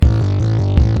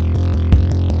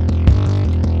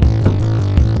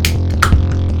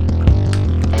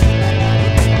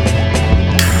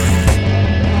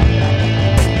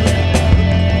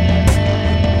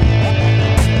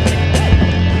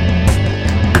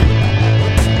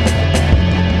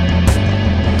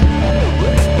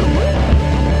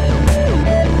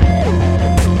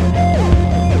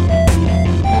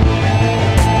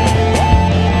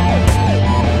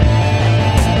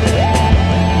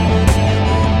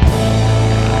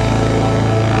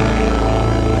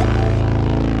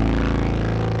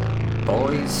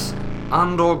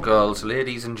or girls,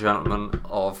 ladies and gentlemen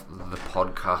of the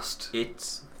podcast.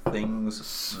 It's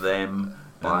things, them,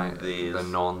 by and these. the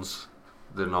nons,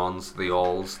 the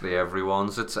alls, the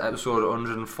everyones. It's episode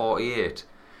 148.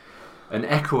 An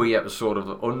echoey episode of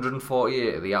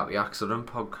 148 of the Happy Accident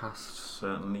podcast.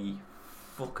 Certainly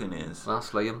fucking is.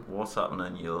 That's Liam. What's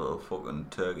happening, you little fucking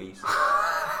turkeys?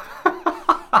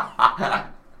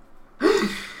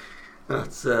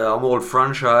 That's I'm old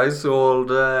franchise, old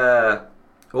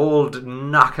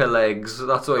knacker legs.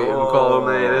 That's what you can call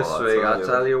me this week. I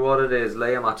tell you what it is,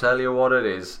 Liam. I tell you what it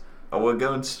is. And we're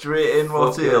going straight in.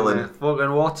 What's ailing?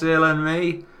 Fucking what's ailing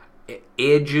me?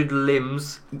 Aged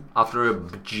limbs after a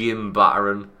gym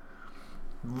battering.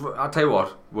 I'll tell you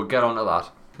what. We'll get on to that.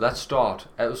 Let's start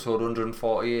episode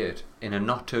 148 in a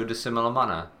not too dissimilar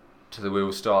manner to the way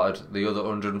we started the other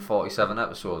 147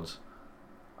 episodes.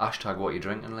 Hashtag what you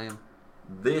drinking, Liam?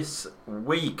 This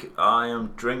week I am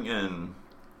drinking.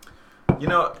 You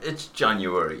know, it's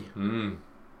January.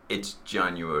 It's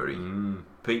January.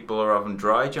 People are having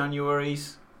dry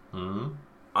Januaries.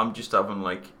 I'm just having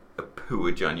like a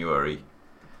poor January.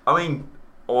 I mean,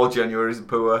 all Januaries are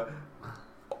poor.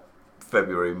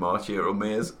 February, March, April,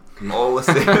 May is all the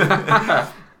same.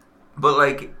 But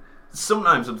like,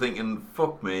 sometimes I'm thinking,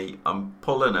 fuck me, I'm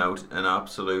pulling out an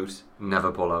absolute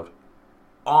Never pull out.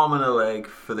 arm and a leg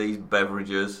for these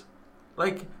beverages.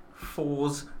 Like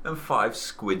 4s and 5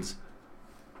 squids.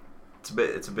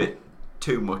 It's a bit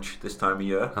too much this time of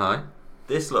year. Aye.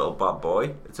 This little bad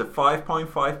boy, it's a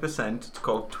 5.5%. It's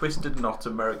called Twisted Knots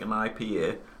American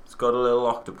IPA. It's got a little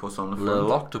octopus on the front.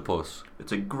 Little octopus.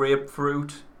 It's a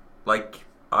grapefruit like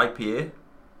IPA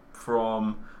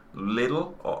from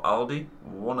Lidl or Aldi,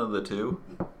 one of the two.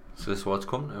 So this is what's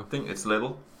come now. I think it's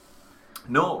Lidl.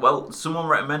 No, well, someone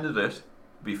recommended it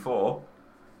before,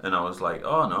 and I was like,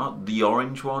 oh no, the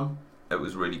orange one. It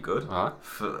was really good. Alright.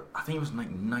 I think it was like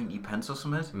 90 pence or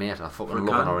something. Mate, I fucking For a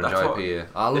love an can, orange that's what- IPA.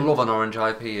 I love an orange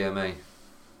IPA, mate.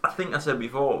 I think I said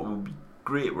before it would be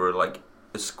great with like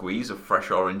a squeeze of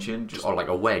fresh orange in, just Or like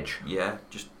a wedge. yeah,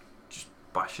 just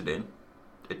bash it in.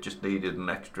 It just needed an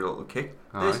extra little kick.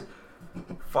 Aye. This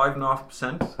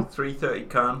 5.5%, 330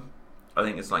 can. I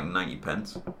think it's like 90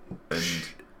 pence. And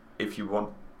if you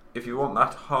want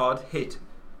that hard hit,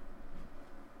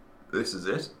 this is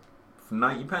it. For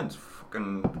 90 pence,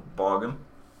 fucking bargain.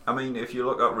 I mean, if you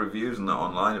look at reviews and that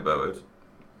online about it,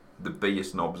 the beer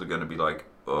snobs are going to be like,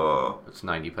 oh, It's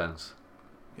 90 pence.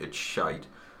 it's shite.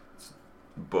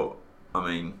 But I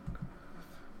mean,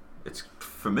 it's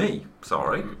for me.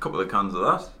 Sorry, a couple of cans of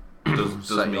that does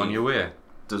Set you on your way.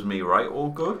 does me right. All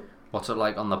good. What's it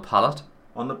like on the palate?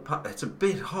 On the it's a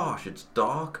bit harsh. It's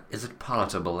dark, Is it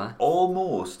palatable there?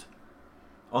 almost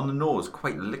on the nose,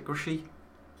 quite licoricey.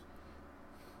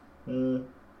 And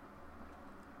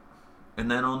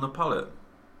then on the palate,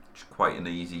 it's quite an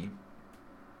easy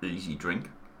drink.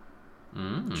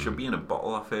 It should be in a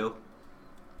bottle. I feel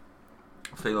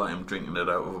like I'm drinking it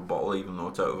out of a bottle, even though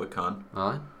it's out of a can.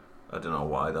 Aye. I don't know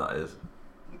why that is,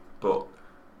 but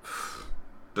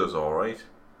does all right.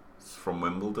 It's from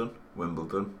Wimbledon,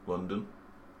 London.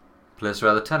 Place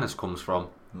where the tennis comes from.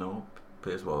 No,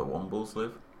 place where the Wombles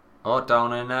live. Oh,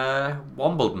 down in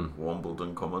Wimbledon.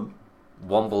 Wimbledon Common.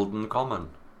 Wimbledon Common.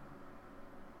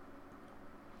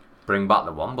 Bring back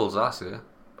the Wombles, I say.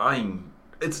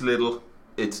 It's little.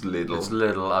 It's little. It's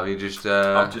little. Have you just?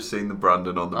 I've just seen the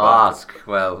branding on the back. Ask.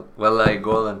 Well, there you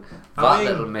go then. That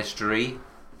little mystery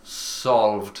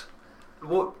solved.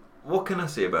 What can I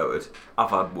say about it? I've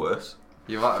had worse.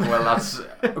 Well, that's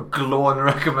a glowing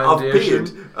I've recommendation.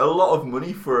 paid a lot of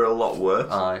money for a lot worse.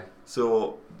 Aye.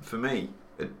 So for me,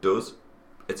 it does.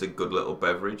 It's a good little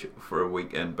beverage for a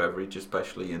weekend beverage,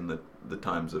 especially in the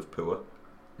times of poor.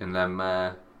 In them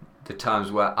the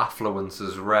times where affluence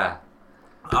is rare.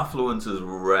 Affluence is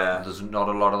rare. There's not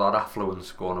a lot of that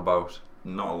affluence going about.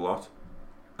 Not a lot.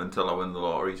 Until I win the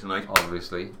lottery tonight.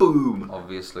 Obviously. Boom!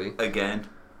 Obviously. Again.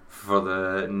 For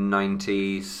the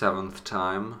 97th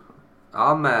time.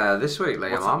 I'm this week,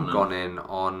 Liam. What's I'm happening? gone in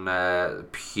on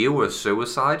pure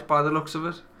suicide by the looks of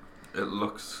it. It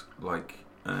looks like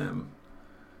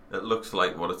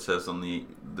what it says on the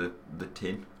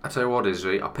tin. I tell you what,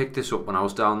 Izzy, I picked this up when I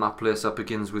was down that place that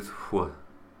begins with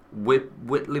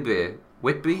Whitley Bay.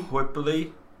 Whitby?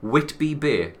 Whitby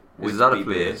Bay. Is that a Whitby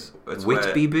place? Bay. It's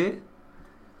Whitby Bay?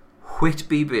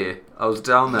 Whitby Bay. I was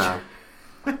down there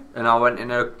and I went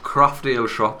in a craft ale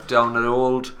shop down at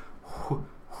old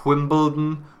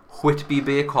Wimbledon Whitby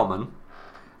Bay Common,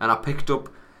 and I picked up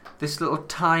this little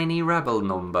Tiny Rebel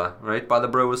number, right, by the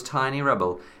brewer's Tiny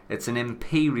Rebel. It's an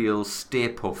Imperial Stay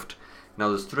Puffed. Now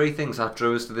there's three things that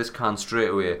drew us to this can straight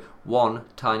away. One,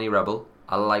 Tiny Rebel.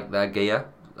 I like their gear.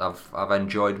 I've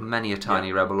enjoyed many a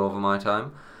Tiny Rebel over my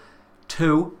time.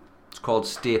 2, it's called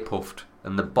Stay Puft,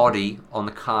 and the body on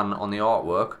the can on the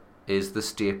artwork is the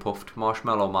Stay Puft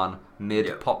Marshmallow Man,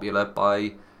 made popular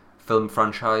by film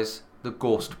franchise The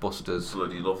Ghostbusters.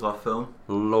 Bloody love that film.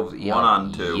 Love 1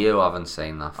 and 2. You haven't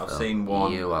seen that film. I've seen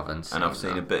 1. You haven't seen and I've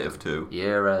seen a bit of 2.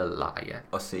 You're a liar.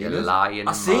 I've seen You're it. lying.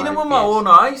 I've seen it with my own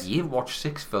eyes. You've watched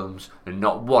 6 films, and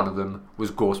not one of them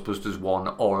was Ghostbusters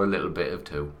 1 or a little bit of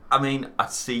 2. I mean,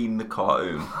 I've seen the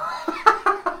cartoon.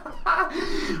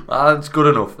 That's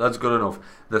good enough. That's good enough.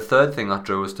 The third thing that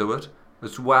drew us to it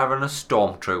was wearing a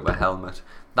Stormtrooper helmet.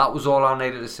 That was all I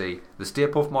needed to see. The Stay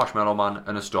Puft Marshmallow Man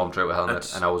and a Stormtrooper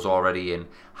helmet, and I was already in.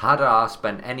 Had I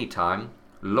spent any time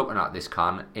looking at this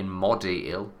can in more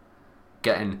detail,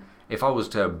 if I was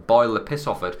to boil the piss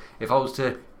off it, if I was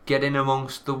to get in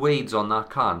amongst the weeds on that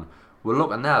can, we're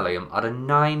looking there, Liam, at a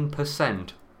 9%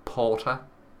 porter.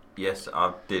 Yes,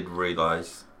 I did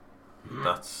realise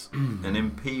that's an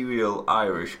Imperial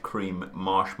Irish Cream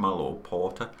Marshmallow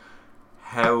Porter.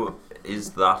 How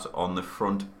is that on the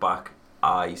front, back,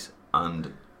 eyes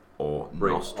and or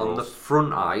nostrils? On the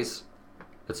front eyes,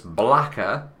 it's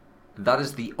blacker. That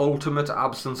is the ultimate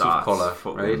absence of colour,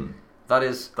 right?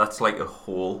 That's like a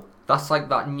hole. That's like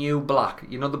that new black.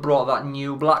 You know they brought that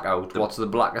new black out. What's the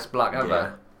blackest black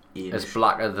ever? Yeah, it's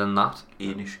blacker than that.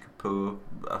 Anish Kapoor,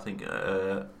 I think,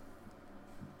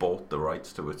 bought the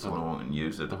rights to it, so no one can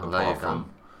use it. Apart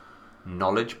from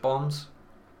knowledge bombs.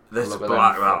 This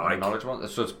black, like knowledge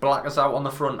bombs. So it's black as out on the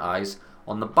front eyes.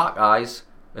 On the back eyes,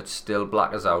 it's still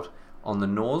black as out. On the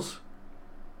nose,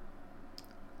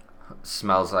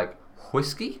 smells like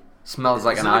whiskey. Smells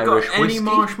like an Irish whiskey. Any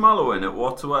marshmallow in it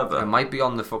whatsoever? It might be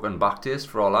on the fucking back taste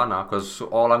for all I know, because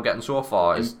all I'm getting so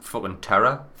far is fucking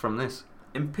terror from this.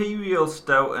 Imperial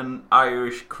Stout and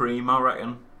Irish Cream, I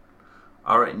reckon.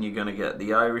 I reckon you're gonna get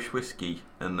the Irish whiskey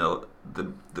and the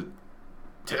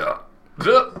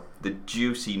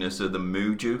juiciness of the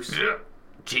moo juice.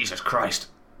 Jesus Christ.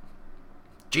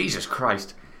 Jesus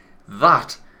Christ.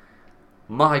 That,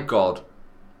 my God,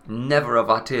 never have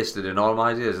I tasted in all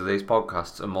my days of these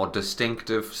podcasts a more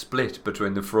distinctive split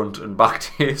between the front and back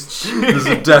taste. There's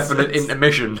a definite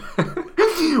intermission.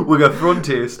 We got front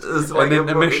taste, an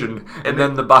intermission, and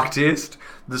then the back taste.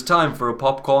 There's time for a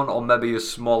popcorn or maybe a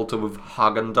small tub of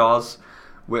Häagen-Dazs.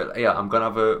 Yeah, I'm gonna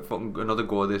have another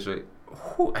go at this. Right?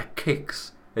 It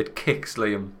kicks. It kicks,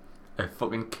 Liam. It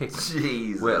fucking kicks.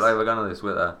 Jesus. Wait, like we're gonna this.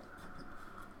 Wait there.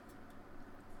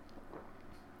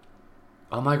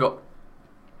 Oh my God.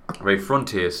 Right, front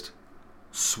taste.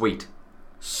 Sweet.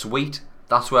 Sweet.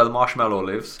 That's where the marshmallow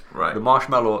lives. Right. The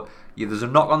marshmallow. There's a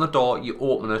knock on the door. You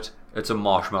open it. It's a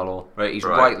marshmallow. Right. He's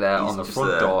right there on the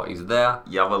front door. He's there.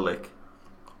 You have a lick.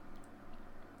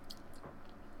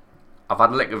 I've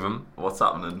had a lick of him. What's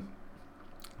happening?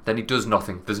 Then he does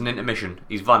nothing. There's an intermission.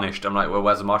 He's vanished. I'm like, well,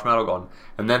 where's the marshmallow gone?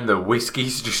 And then the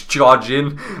whiskies just charge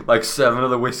in. Like 7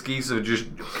 of the whiskies have just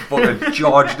fucking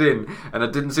charged in. And I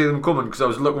didn't see them coming because I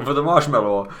was looking for the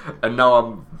marshmallow. And now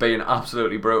I'm being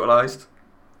absolutely brutalised.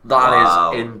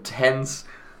 That is intense.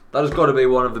 That has got to be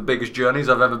one of the biggest journeys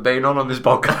I've ever been on this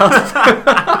podcast.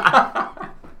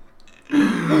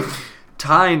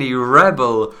 Tiny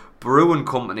Rebel Brewing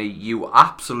Company, you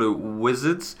absolute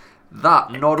wizards.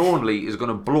 That not only is going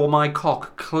to blow my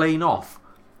cock clean off,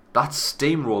 that's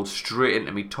steamrolled straight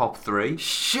into me top 3.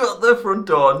 Shut the front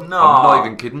door, no. I'm not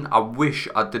even kidding. I wish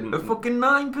I didn't. A fucking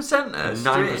 9%er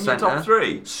straight in your top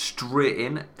 3. Straight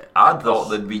in. I thought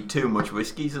there'd be too much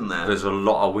whiskies in there. There's a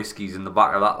lot of whiskies in the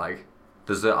back of that. Like,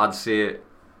 I'd say,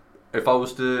 if I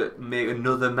was to make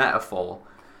another metaphor,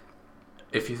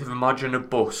 if you imagine a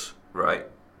bus, right?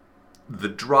 The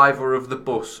driver of the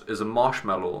bus is a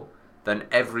marshmallow. Then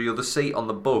every other seat on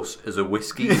the bus is a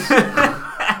whiskey.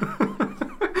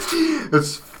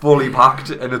 It's fully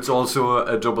packed and it's also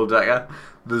a double decker.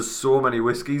 There's so many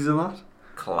whiskies in that.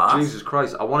 Class. Jesus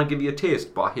Christ! I want to give you a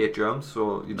taste, but I hate germs,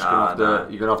 so you're just gonna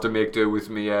have to make do with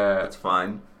me. That's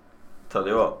fine. Tell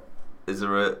you what, is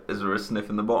there a sniff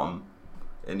in the bottom?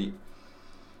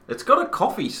 It's got a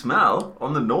coffee smell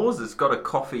on the nose. It's got a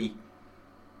coffee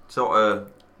sort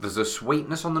of. There's a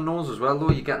sweetness on the nose as well, though.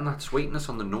 You're getting that sweetness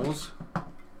on the nose.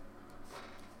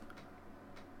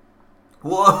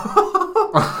 Whoa!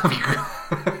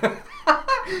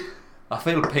 I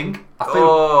feel pink.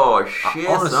 Shit!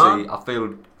 Honestly, I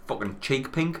feel fucking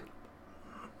cheek pink.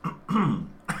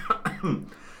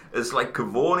 It's like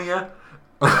Cavonia,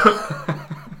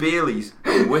 Bailey's,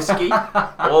 and whiskey,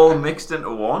 all mixed into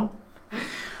one.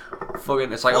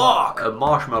 Fucking, it's like a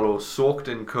marshmallow soaked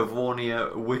in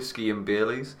Cavonia, whiskey and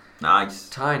Baileys. Nice.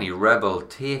 Tiny Rebel,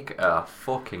 take a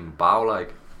fucking bow,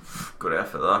 like. Good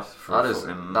effort, that.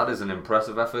 That is an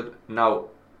impressive effort. Now,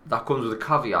 that comes with a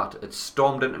caveat. It's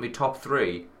stormed into my top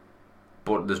 3,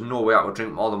 but there's no way I could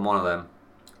drink more than one of them.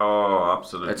 Oh,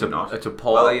 absolutely not. It's a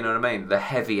porter, you know what I mean? They're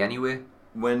heavy anyway.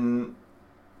 I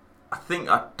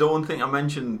don't think I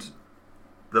mentioned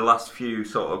the last few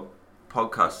sort of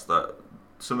podcasts that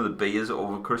some of the beers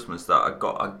over Christmas that I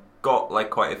got like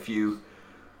quite a few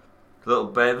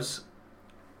little bevs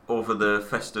over the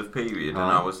festive period, and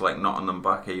I was like knocking them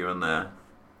back here and there.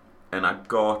 And I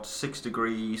got 6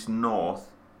 Degrees North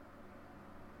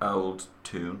Old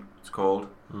Tune, it's called,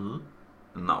 and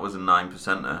that was a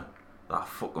 9%er. That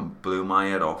fucking blew my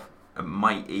head off. It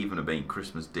might even have been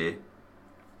Christmas Day.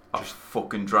 I just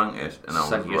fucking drank it, and I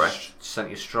was wrecked. Sent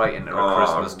you straight into a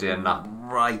Christmas Day nap.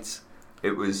 Right.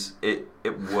 It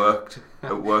worked.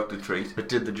 It worked a treat. It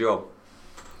did the job.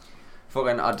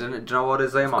 Fucking, do you know what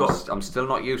it is, I'm still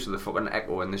not used to the fucking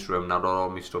echo in this room now that all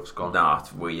my stuff's gone. Nah,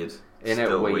 it's weird.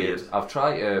 Still weird. I've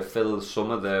tried to fill some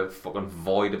of the fucking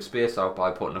void of space out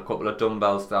by putting a couple of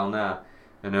dumbbells down there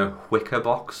in a wicker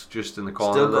box just in the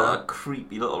corner. Still got a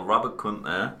creepy little rabbit cunt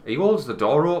there. He holds the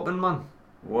door open, man.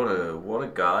 What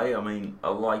a guy. I mean,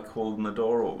 I like holding the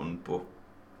door open, but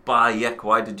by heck,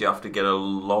 why did you have to get a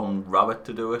long rabbit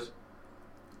to do it?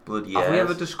 Bloody Have we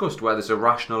ever discussed where this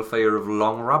irrational fear of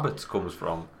long rabbits comes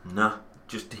from? Nah,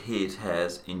 just hate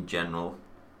hares in general.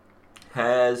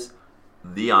 Hares,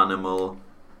 the animal,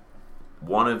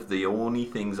 one of the only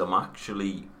things I'm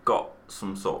actually got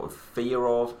some sort of fear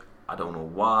of. I don't know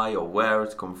why or where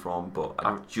it's come from, but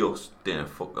I just didn't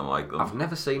fucking like them. I've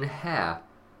never seen a hare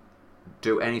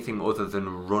do anything other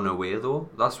than run away, though.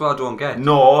 That's what I don't get.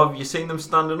 No, have you seen them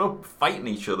standing up, fighting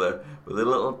each other with their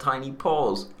little tiny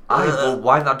paws? Well,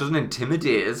 why that doesn't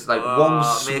intimidate us? Like one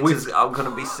swift, I'm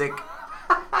gonna be sick.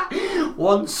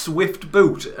 One swift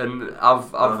boot, and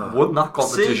I've won that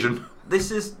competition.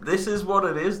 See, this is what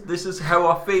it is. This is how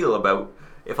I feel about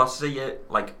if I see a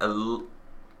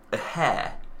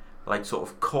hare, like sort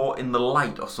of caught in the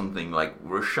light or something, like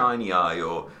with a shiny eye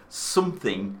or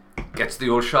something. Gets the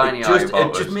old shiny eye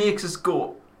about it. Just makes us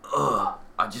go, ugh.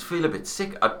 I just feel a bit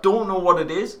sick. I don't know what it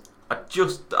is. I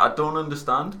don't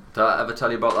understand. Did I ever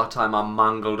tell you about that time I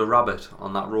mangled a rabbit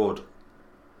on that road?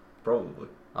 Probably.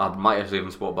 I might have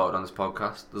even spoke about it on this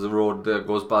podcast. There's a road that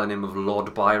goes by the name of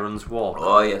Lord Byron's Walk.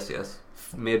 Oh, yes.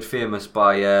 Made famous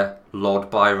by Lord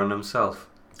Byron himself,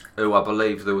 who I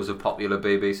believe there was a popular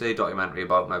BBC documentary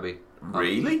about, maybe.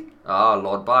 Really?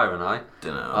 Lord Byron, aye.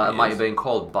 Dunno. It might have been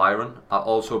called Byron. I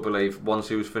also believe once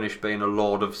he was finished being a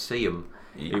Lord of Seaham,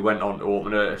 he went on to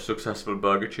open a successful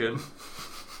burger chain.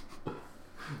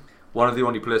 One of the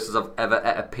only places I've ever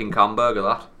ate a pink hamburger,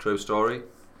 that. True story.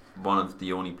 One of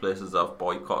the only places I've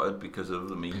boycotted because of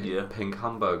the media. Pink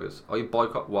hamburgers. Oh, you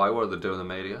boycott? Why? What are they doing in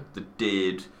the media? They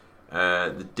did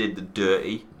the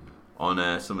dirty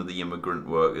on some of the immigrant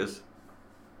workers.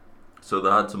 So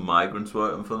they had some migrants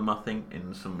working for them, I think,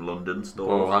 in some London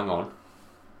stores. Oh, hang on.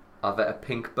 I've ate a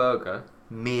pink burger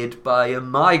made by a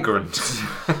migrant.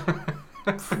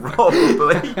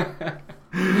 Probably.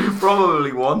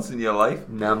 Probably once in your life.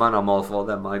 Nah, man, I'm all for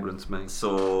them migrants, mate.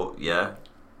 So, yeah.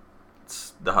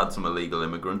 They had some illegal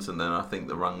immigrants, and then I think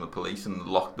they rang the police and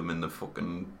locked them in the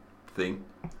fucking thing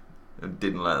and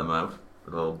didn't let them out.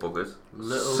 The little buggers.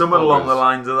 Somewhere along the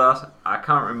lines of that. I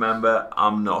can't remember.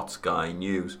 I'm not Sky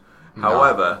News. No.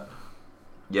 However,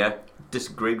 yeah,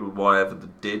 disagreed with whatever they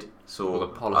did.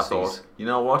 So I thought, you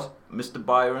know what, Mr.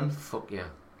 Byron? Fuck yeah.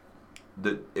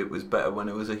 That it was better when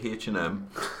it was a H&M.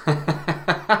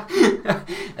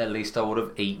 At least I would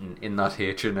have eaten in that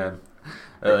H&M.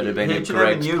 It would have been a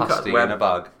Greg's pasty in a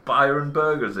bag. Byron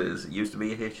Burgers is. It used to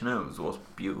be a H&M. It was the most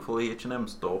beautiful H&M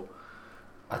store.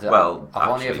 I've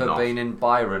only ever been in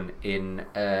Byron in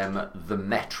the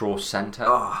Metro Centre.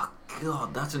 Oh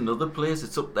God, that's another place.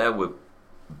 It's up there with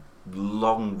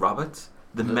long rabbits.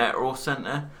 The Metro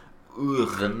Centre.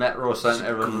 Ugh. The Metro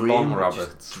Centre and long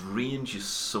rabbits. Drains your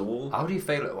soul. How do you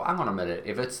feel? Hang on a minute.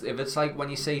 If it's like when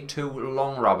you see two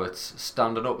long rabbits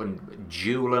standing up and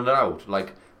dueling it out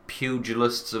like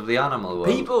pugilists of the animal world.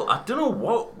 People, I don't know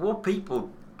what people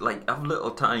like have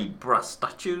little tiny brass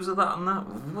statues of that and that.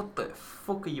 What the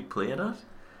fuck are you playing at?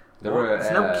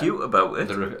 There's no cute about it.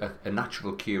 They're a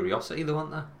natural curiosity, though,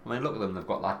 aren't they? I mean, look at them. They've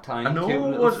got that tiny, cute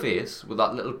little face with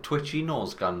that little twitchy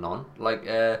nose going on, like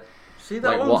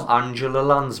what Angela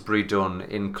Lansbury done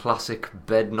in classic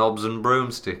Bed Knobs and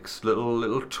Broomsticks.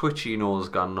 Little twitchy nose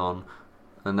going on,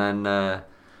 and then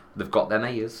they've got them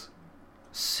ears,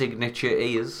 signature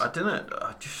ears. I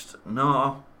just didn't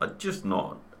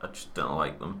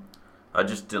like them. I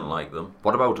just didn't like them.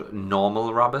 What about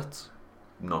normal rabbits?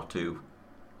 Not too.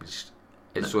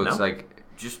 It's like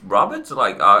just rabbits.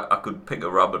 Like I could pick a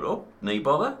rabbit up, no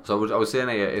bother. So I was saying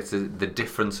here, it's the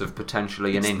difference of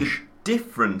potentially an inch. The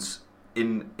difference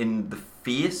in the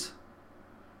face.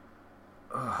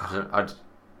 How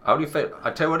do you feel?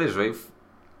 I tell you what it is, right?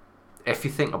 If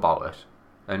you think about it,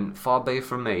 and far be it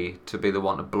from me to be the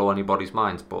one to blow anybody's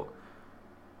minds, but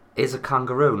is a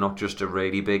kangaroo not just a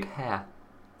really big hare?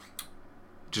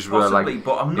 Just Possibly, like,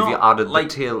 but I'm not. If you added like,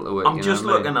 the tail to it, I'm just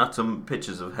looking at some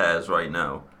pictures of hares right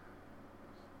now.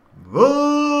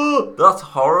 Whoa, that's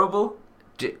horrible.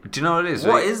 Do you know what it is?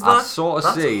 What right? is that? I sort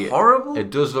of see. Horrible. It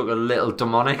does look a little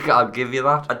demonic. I'll give you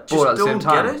that. I just but at the same don't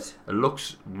time, get it. It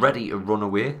looks ready to run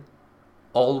away.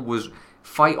 Always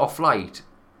fight or flight.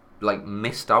 Like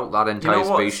missed out that entire you know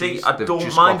what? species. See, I They've don't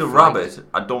just mind got a flight. rabbit.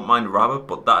 I don't mind a rabbit,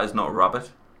 but that is not a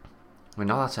rabbit. We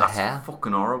know that's a That's hare.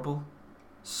 fucking horrible.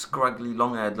 Scraggly,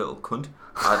 long-haired little cunt.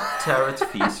 I'd tear its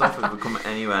face off if it come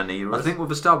anywhere near us. I think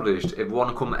we've established if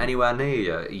one come anywhere near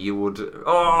you, you would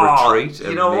retreat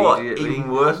you know what? immediately.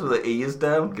 Even worse with the ears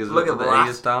down. Look at the that.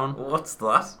 ears down. What's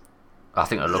that? I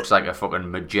think it looks like a fucking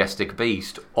majestic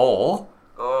beast. Or,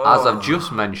 Oh, as I've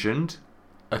just mentioned,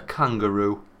 a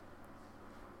kangaroo.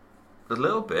 a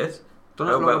little bit. Don't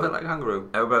it look a bit like a kangaroo?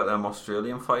 How about them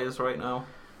Australian fires right now?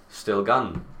 Still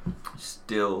gun.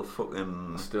 Still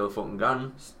fucking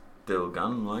gun. Still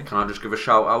gun, like. Can I just give a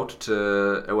shout out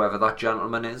to whoever that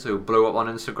gentleman is who blew up on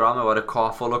Instagram who had a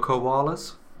car full of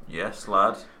koalas? Yes,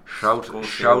 lad. Shout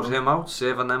him out,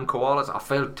 saving them koalas. I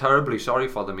feel terribly sorry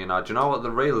for them, you know. Do you know what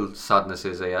the real sadness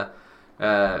is here?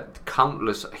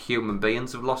 Countless human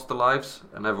beings have lost their lives,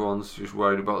 and everyone's just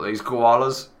worried about these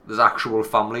koalas. There's actual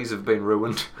families have been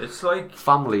ruined. It's like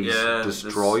families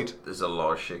destroyed. There's a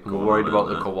lot of shit going I'm on. worried about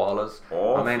the koalas.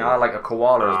 Awful. I mean, I like a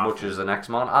koala as much as the next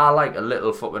man. I like a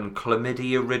little fucking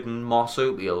chlamydia-ridden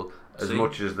marsupial as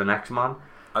much as the next man.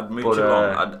 I'd mooch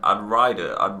along. I'd ride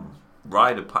it. I'd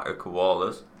ride a pack of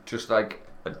koalas. Just like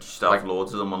I'd just have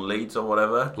loads of them on leads or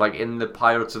whatever. Like in the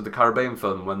Pirates of the Caribbean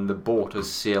film when the boat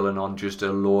is sailing on just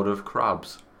a load of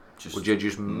crabs. Would you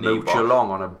just mooch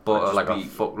along on a boat like a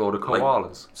fuckload of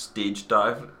koalas? Like stage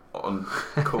dive on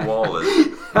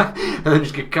koalas. And then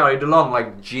just get carried along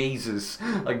like Jesus.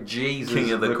 Like Jesus.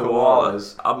 King of the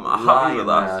koalas. I'm happy with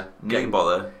that. Getting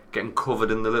bother. Getting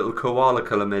covered in the little koala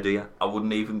chlamydia. I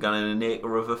wouldn't even get in an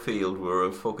acre of a field where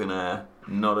a fucking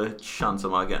not a chance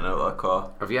am I getting out of that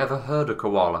car. Have you ever heard a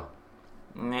koala?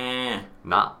 Nah.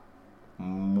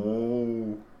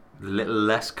 Moo. Little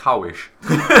less cowish.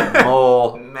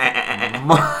 More.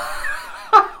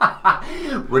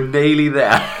 We're nearly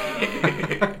there.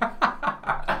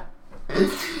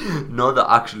 No, that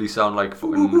actually sound like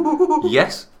fucking.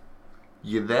 Yes,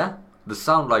 you're there. They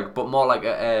sound like, but more like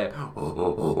a.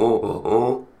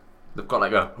 They've got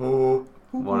like a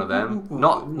one of them.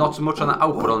 Not so much on the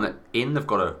out, but on the in. They've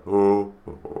got a. You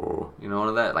know, one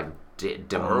of that like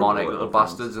demonic little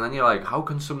bastards. And then you're like, how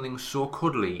can something so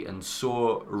cuddly and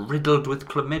so riddled with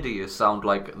chlamydia sound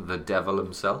like the devil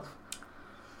himself?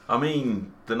 I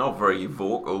mean, they're not very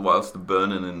vocal whilst they're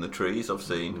burning in the trees. I've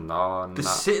seen. No, they're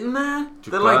sitting there.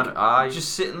 They're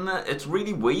just sitting there. It's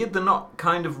really weird. They're not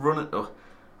kind of running. Oh,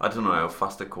 I don't know how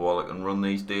fast a koala can run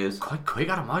these days. Quite quick,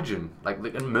 I'd imagine. Like,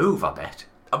 they can move, I bet.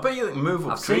 I bet you they can move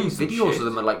up I've seen trees and videos shit.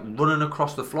 of them like running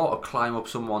across the floor to climb up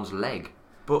someone's leg.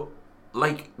 But,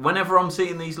 like, whenever I'm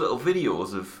seeing these little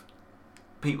videos of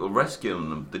people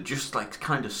rescuing them, they're just, like,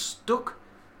 kind of stuck.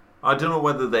 I don't know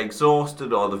whether they're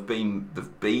exhausted or they've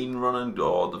been running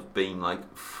or they've been,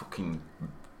 like, fucking...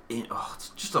 it's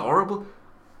just horrible.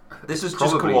 This is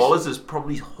just koalas. There's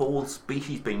probably whole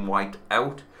species being wiped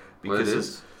out because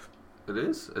It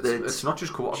is. It's not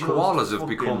just koalas. Koalas have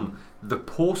become the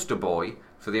poster boy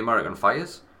for the American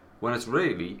fires, when it's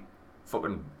really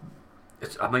fucking...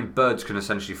 I mean, birds can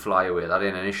essentially fly away. That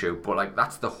ain't an issue. But, like,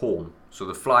 that's the home. So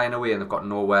they're flying away and they've got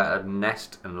nowhere to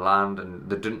nest and land, and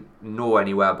they didn't know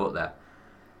anywhere but there.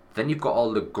 Then you've got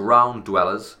all the ground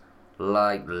dwellers,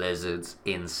 like lizards,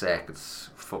 insects,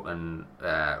 fucking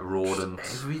rodents.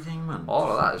 Just everything, man.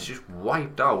 All of that is just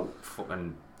wiped out.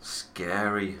 Fucking...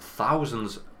 Scary.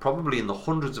 Thousands, probably in the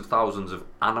hundreds of thousands of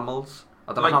animals.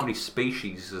 I don't know how many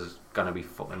species is going to be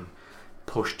fucking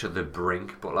pushed to the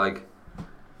brink, but like...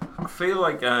 I feel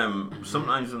like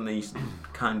sometimes when these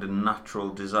kind of natural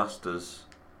disasters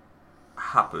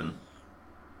happen,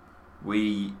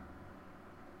 I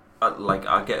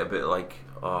get a bit like,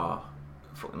 oh,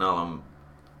 fucking hell, I'm...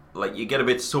 Like, you get a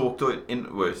bit soaked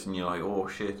into it and you're like, oh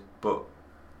shit, but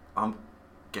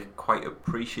get quite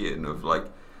appreciating of like,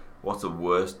 what's the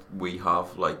worst we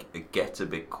have? Like, it gets a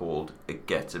bit cold, it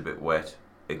gets a bit wet.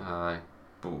 Aye.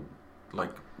 But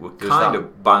like we're There's kind that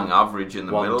of bang average in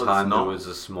the One middle. time It's there not. was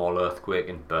a small earthquake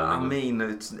in Birmingham. I mean,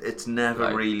 it's never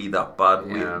Like, really that bad.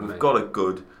 yeah, We've mate. got it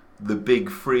good. The big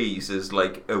freeze is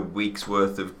like a week's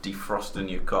worth of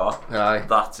defrosting your car. Aye.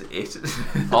 That's it.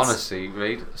 Honestly,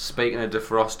 right? Speaking of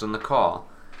defrosting the car,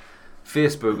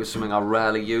 Facebook is something I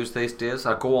rarely use these days.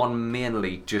 I go on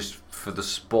mainly just for the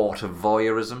sport of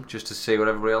voyeurism, just to see what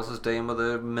everybody else is doing with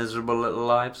their miserable little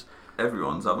lives.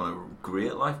 Everyone's having a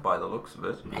great life by the looks of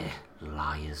it.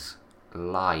 Liars.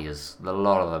 Liars. A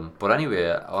lot of them. But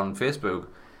anyway, on Facebook,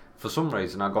 for some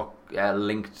reason, I got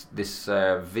linked this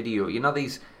video. You know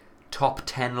these top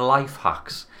 10 life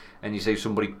hacks? And you see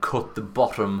somebody cut the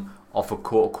bottom off a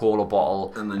Coca-Cola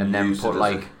bottle and then put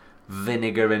like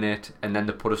vinegar in it, and then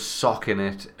they put a sock in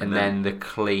it, and then they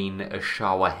clean a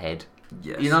shower head.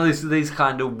 Yes. You know these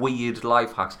kind of weird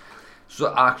life hacks. So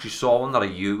I actually saw one that I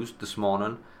used this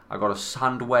morning. I got a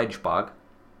sand wedge bag,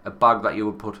 a bag that you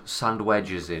would put sand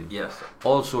wedges in. Yes.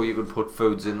 Also, you could put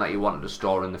foods in that you wanted to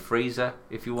store in the freezer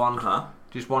if you want.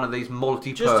 Just one of these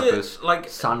multi-purpose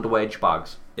sand wedge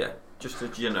bags. Yeah, just a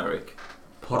generic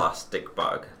plastic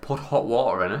bag. Put hot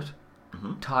water in it,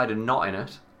 tied a knot in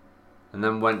it, and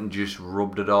then went and just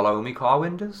rubbed it all over my car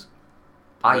windows.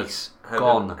 Ice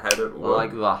gone How did it work?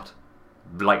 like that,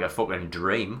 like a fucking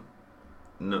dream.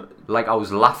 No. Like I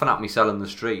was laughing at myself in the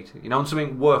street. You know when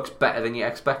something works better than you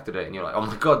expected it, and you're like, "Oh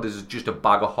my god, this is just a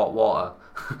bag of hot water,"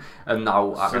 and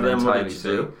now I can entirely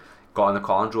see. Got in the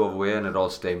car and drove away, and it all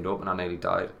steamed up, and I nearly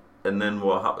died. And then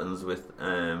what happens with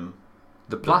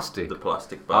the plastic? The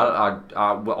plastic bag. I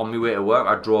on my way to work,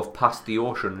 I drove past the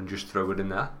ocean and just threw it in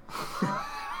there.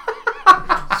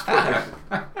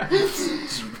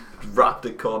 Just wrapped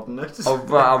a cod in it.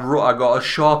 I got a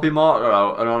Sharpie marker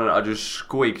out, and on it I just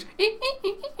squeaked.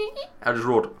 I just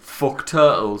wrote "fuck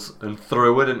turtles" and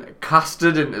threw it and cast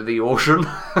it into the ocean.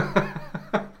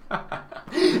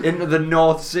 Into the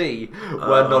North Sea,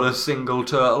 where not a single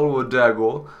turtle would dare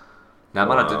go. No,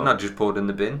 man, I didn't. I just put it in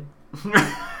the bin.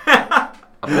 I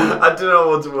don't know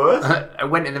what's worse. I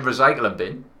went in the recycling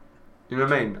bin. You know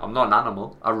what I mean? I'm not an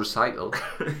animal. I recycle.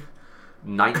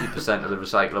 90% of the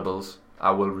recyclables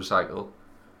I will recycle.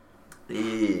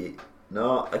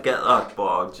 No, I get that, but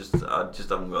I just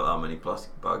haven't got that many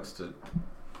plastic bags to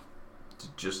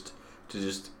just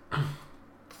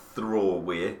throw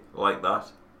away like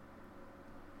that.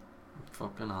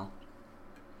 Fucking hell.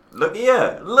 Look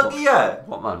here.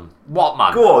 What man?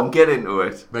 Go on, get into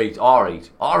it. Right, alright.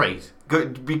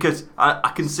 Good, because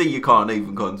I can see you can't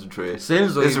even concentrate.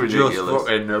 Seems like it's you ridiculous. just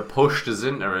fucking pushed us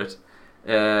into it.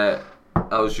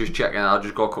 I was just checking. I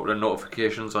just got a couple of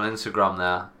notifications on Instagram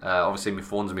there. Obviously, my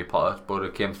phone's in my pocket, but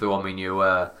it came through on my new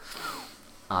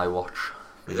iWatch.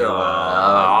 You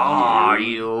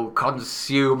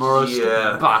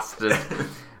consumerist bastard!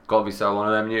 Got myself one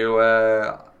of them new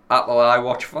Apple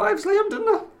iWatch 5s, Liam,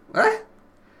 didn't I?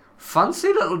 Fancy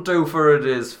little doofer it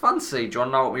is. Fancy. Do you want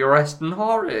to know what my resting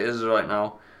heart rate is right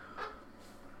now?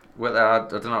 Well, I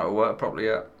don't know how to work properly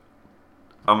yet.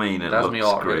 I mean, it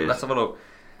looks great. Let's have a look.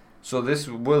 So this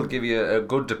will give you a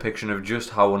good depiction of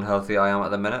just how unhealthy I am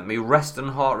at the minute. My resting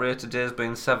heart rate today has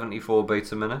been 74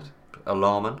 beats a minute.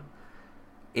 Alarming.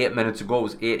 8 minutes ago it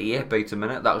was 88 beats a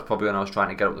minute. That was probably when I was trying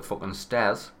to get up the fucking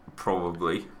stairs.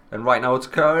 Probably. And right now it's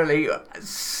currently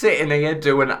sitting here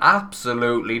doing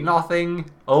absolutely nothing.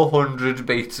 100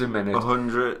 beats a minute.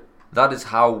 100. That is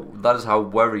how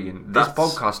worrying. This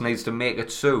podcast needs to make it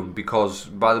soon, because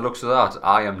by the looks of that,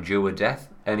 I am due a death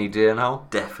any day now.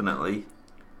 Definitely.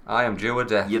 I am due a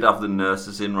death. You'd have the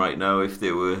nurses in right now if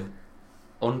they were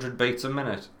 100 beats a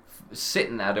minute.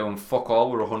 Sitting there doing fuck all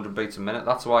with 100 beats a minute.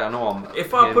 That's why I know I'm.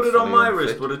 If I put it on my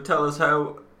wrist, would it tell us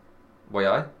how?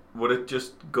 Why? Would it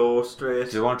just go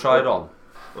straight? Do you want to try it on?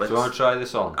 Do you want to try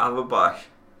this on? Have a bash.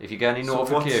 If you get any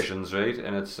notifications, right,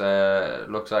 and it's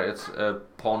looks like it's a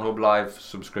Pornhub Live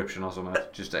subscription or something,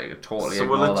 just totally. So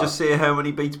will it just say how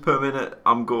many beats per minute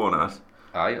I'm going at?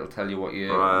 Aye, it'll tell you what you.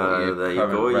 There you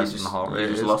go. You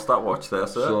just lost that watch there,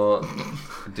 sir. So,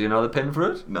 do you know the pin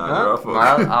for it? No, you're off.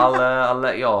 Well, I'll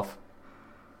let you off.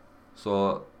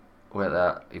 So, wait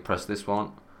there. You press this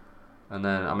one, and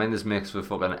then I'm in this mix with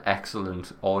fucking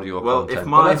excellent audio content. Well, if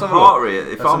my heart rate,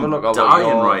 if I'm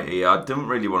dying right here, I didn't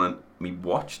really want me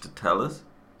watch to tell us.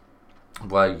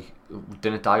 Well,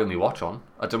 didn't die with me watch on.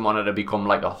 I didn't want it to become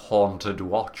like a haunted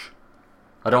watch.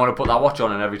 I don't want to put that watch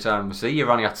on and every time we see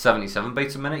you're only at 77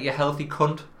 beats a minute, you healthy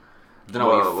cunt. I don't know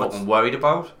what you're fucking worried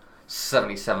about.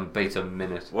 77 beats a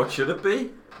minute. What should it be?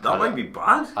 That might be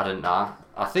bad. I don't know.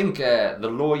 I think the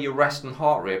lower your resting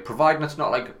heart rate, providing it's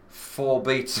not like 4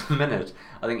 beats a minute,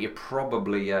 I think you're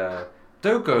probably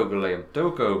Do Google, Liam.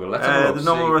 Do Google. Let's have a look. The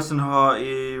normal resting heart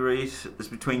rate is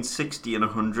between 60 and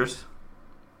 100.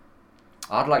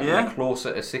 I'd like to be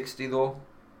closer to 60 though.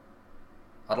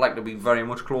 I'd like to be very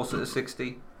much closer to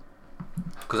 60.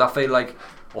 Because I feel like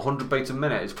 100 beats a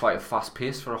minute is quite a fast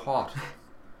pace for a heart.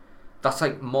 That's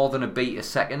like more than a beat a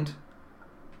second.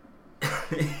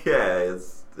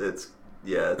 It's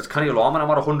kind of alarming. I'm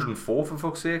at 104 for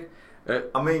fuck's sake.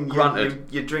 I mean, granted,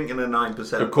 you're drinking a 9%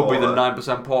 porter. It could be the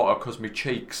 9% porter because my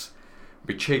cheeks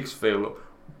feel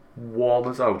warm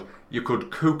as out. You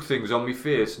could cook things on my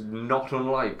face, not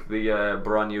unlike the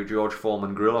brand new George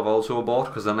Foreman grill I've also bought,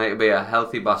 because I need to be a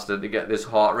healthy bastard to get this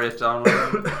heart rate down.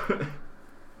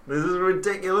 This is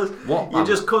ridiculous. What? You're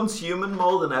just consuming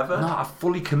more than ever. No, I've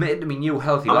fully committed to my new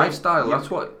healthy lifestyle. That's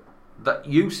what. That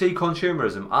you see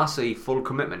consumerism, I see full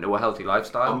commitment to a healthy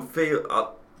lifestyle.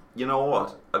 You know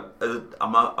what?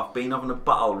 I've been having a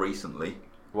battle recently.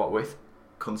 What with?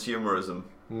 Consumerism.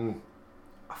 Me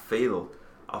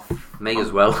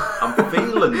as well. I'm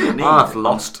feeling the need. I've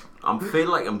lost. I'm feeling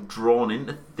like I'm drawn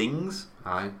into things.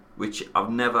 Aye. Which I've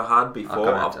never had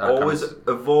before. I've always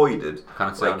avoided. I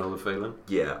can't say I know the feeling.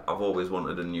 Yeah, I've always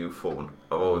wanted a new phone.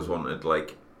 I've always wanted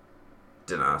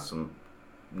some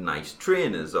nice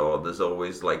trainers, or there's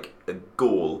always like a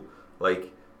goal,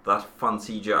 like that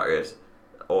fancy jacket,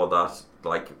 or that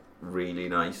like really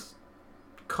nice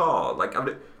car. Like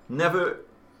I've never.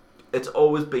 It's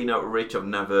always been out of reach. I've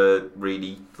never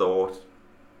really thought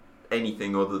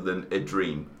anything other than a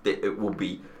dream that it would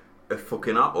be a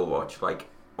fucking Apple Watch. Like,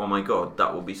 oh my god,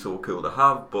 that would be so cool to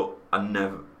have. But I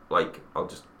never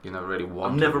You never really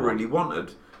wanted. I've never really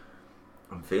wanted.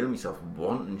 I'm feeling myself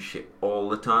wanting shit all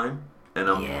the time, and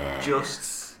I'm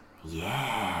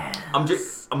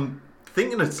I'm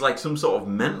thinking it's like some sort of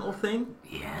mental thing.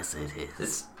 Yes, it is.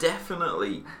 It's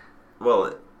definitely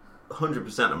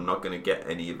 100%. I'm not going to get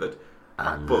any of it.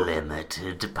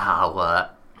 Unlimited power.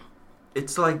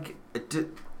 It's like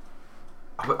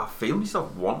I feel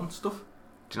myself wanting stuff.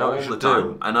 Do you know what you should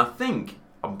do? And I think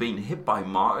I'm being hit by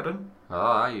marketing.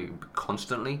 You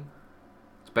constantly.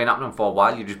 It's been happening for a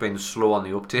while. You've just been slow on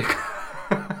the uptake.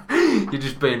 You've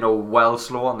just been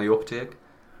slow on the uptake.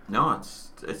 No,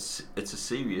 it's a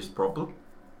serious problem.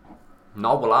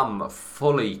 No, well, I'm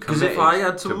fully committed. Because if I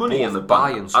had some money in the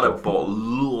bank, I'd have bought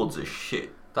loads of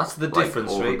shit. That's the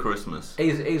difference, over right? Christmas.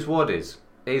 Here's what it is.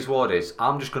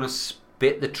 I'm just going to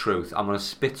spit the truth. I'm going to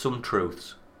spit some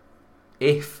truths.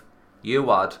 If you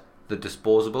had the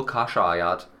disposable cash I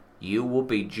had, you would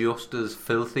be just as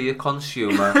filthy a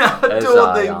consumer as I am. I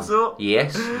don't think so.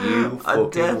 Yes, you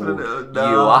fucking would.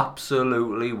 No. You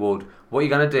absolutely would. What are you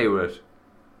going to do with it?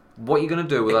 What are you going to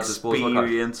do with that disposable cash?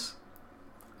 Experience.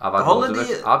 I've had loads of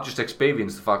it. I've just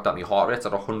experienced the fact that my heart rate's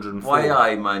at 104.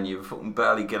 Why, man? You fucking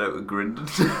barely get out of Grindon.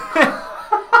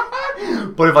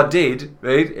 But if I did,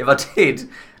 right?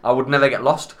 I would never get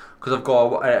lost because I've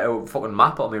got a fucking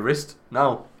map on my wrist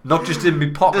now. Not just in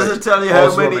my pocket. Does it tell you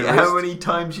how many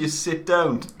times you sit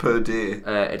down per day?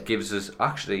 It gives us,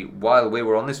 actually, while we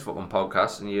were on this fucking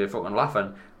podcast and you're fucking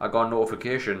laughing, I got a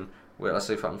notification. Wait, let's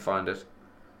see if I can find it.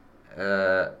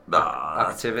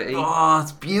 Activity. Oh,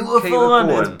 it's beautiful,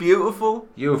 man. It's beautiful.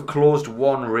 You have closed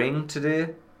one ring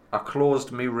today. I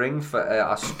closed my ring for.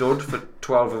 I stood for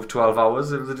 12 of 12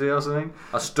 hours of the day or something.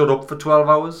 I stood up for 12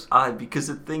 hours. Because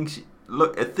it thinks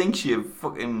your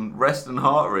fucking resting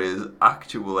heart rate is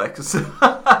actual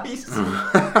exercise.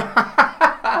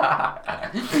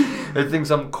 It thinks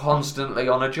I'm constantly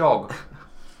on a jog.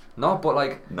 No, but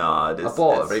like. No, it is. I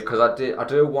bought it right because I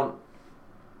do want.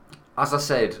 As I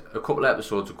said a couple of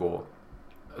episodes ago,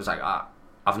 it was like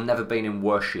I've never been in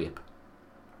worse shape.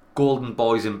 Golden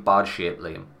Boy's in bad shape,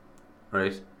 Liam.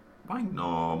 Right? Why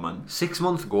no, man? 6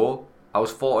 months ago, I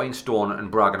was 14 stone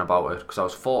and bragging about it because I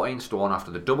was 14 stone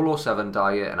after the 007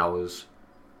 diet and I was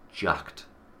jacked.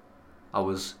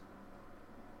 And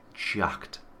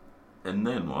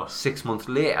then what? 6 months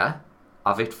later,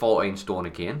 I've hit 14 stone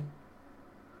again.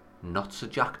 Not so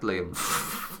jacked, Liam.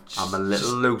 I'm a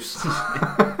little loose.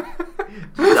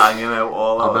 Hanging out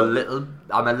all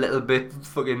I'm a little bit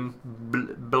fucking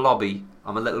blobby.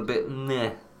 I'm a little bit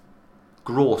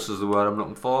gross is the word I'm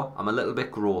looking for. I'm a little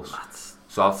bit gross.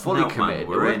 So I've fully committed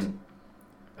to it.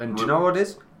 And do you know what it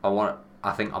is? I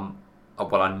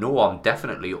know I'm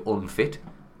definitely unfit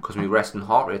because my resting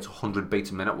heart rate's 100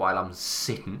 beats a minute while I'm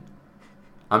sitting.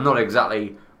 I'm not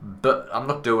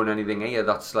doing anything here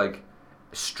that's like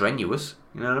strenuous.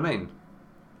 You know what I mean?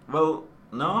 Well,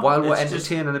 no. While we're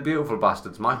entertaining the beautiful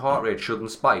bastards, my heart rate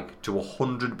shouldn't spike to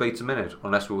 100 beats a minute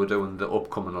unless we were doing the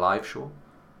upcoming live show.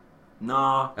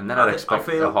 No. And then I'd expect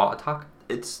a heart attack.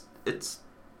 It's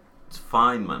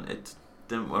fine, man.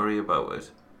 Don't worry about it.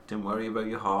 Don't worry about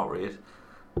your heart rate.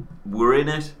 We're in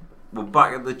it. We're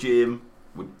back at the gym.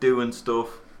 We're doing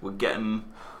stuff. We're getting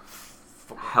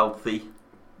healthy.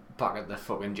 Back at the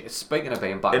fucking gym. Speaking of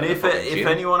being back And at the fucking gym. if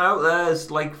anyone out there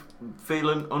is like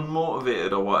feeling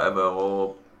unmotivated or whatever,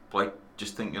 or like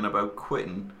just thinking about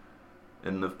quitting,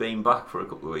 and they've been back for a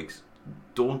couple of weeks,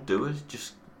 don't do it.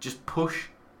 Just push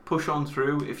on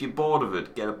through. If you're bored of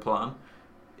it, get a plan.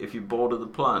 If you're bored of the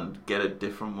plan, get a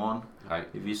different one. Right.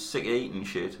 If you're sick of eating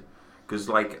shit, because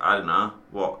like I don't know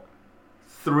what,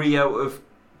 3 out of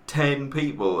 10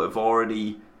 people have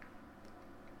already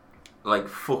like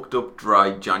fucked up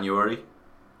dry January.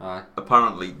 Aye.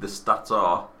 Apparently the stats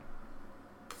are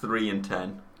 3 in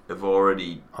 10 have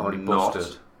already not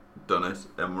busted. done it,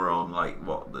 and we're on like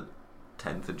what, the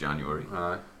 10th of January.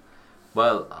 Aye.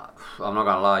 Well, I'm not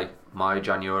gonna lie, my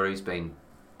January's been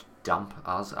damp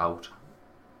as out.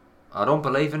 I don't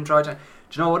believe in dry January.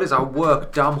 Do you know what it is? I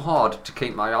work damn hard to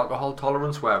keep my alcohol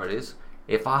tolerance where it is.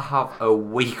 If I have a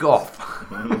week off,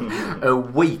 a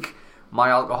week, my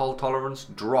alcohol tolerance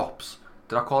drops.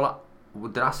 Did I call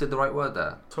it? Did I say the right word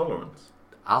there? Tolerance.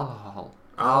 Alcohol.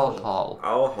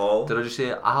 Did I just say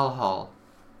alcohol?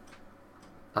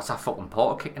 That's that fucking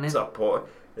porter kicking in. It's that porter.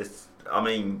 I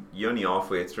mean, you're only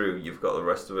halfway through. You've got the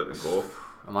rest of it to go.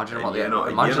 Imagine what you're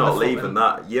not leaving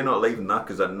that. You're not leaving that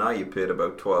because I know you paid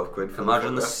about 12 quid for.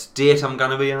 Imagine the state I'm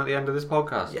going to be in at the end of this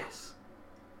podcast. Yes.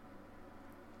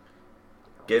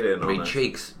 Get in on it.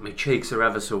 My cheeks are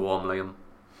ever so warm, Liam.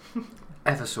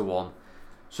 Ever so warm.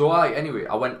 So I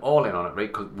went all in on it,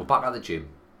 right? Because we're back at the gym.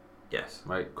 Yes.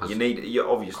 Right. Cause you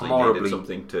obviously needed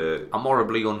something to. I'm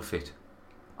horribly unfit.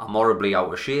 I'm horribly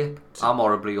out of shape. I'm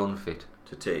horribly unfit.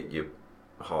 To take your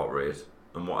heart rate.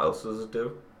 And what else does it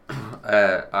do?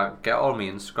 I get all my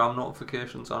Instagram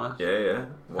notifications on it. Yeah.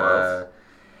 What else?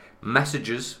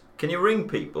 Messages. Can you ring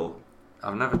people?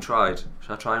 I've never tried.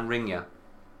 Should I try and ring you?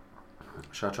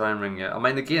 I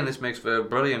mean, again, this makes for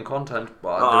brilliant content.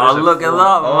 But look at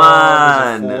that,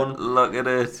 man! There's a phone. Look at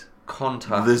it.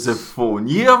 Contact. There's a phone.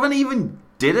 You haven't even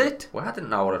did it? Well, I didn't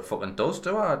know what it fucking does,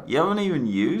 do I? You haven't even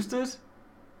used it?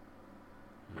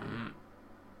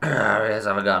 Yes,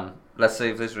 I've gone. Let's see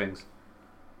if this rings.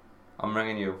 I'm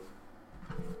ringing you.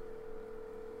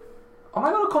 Oh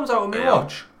my god, it comes out of my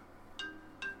watch.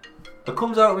 It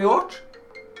comes out of my watch?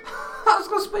 That's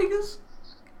got speakers.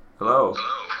 Hello.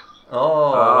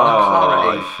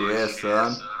 Oh, shit,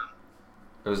 son.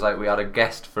 It was like we had a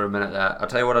guest for a minute there. I'll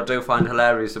tell you what I do find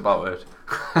hilarious about it.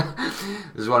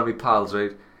 This is one of my pals,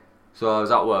 right? So I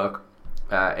was at work.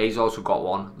 He's also got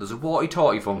one. There's a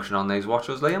walkie-talkie function on these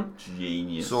watches, Liam.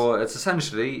 Genius. So it's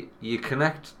essentially you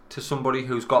connect to somebody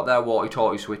who's got their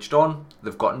walkie-talkie switched on.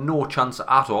 They've got no chance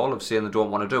at all of saying they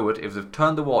don't want to do it. If they've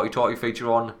turned the walkie-talkie feature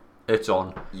on, it's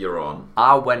on. You're on.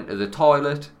 I went to the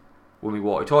toilet with my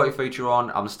walkie-talkie feature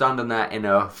on. I'm standing there in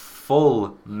a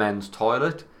full men's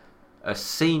toilet. A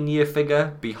senior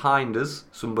figure behind us,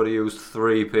 somebody who's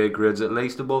 3 pay grades at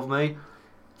least above me.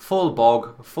 Full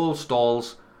bog, full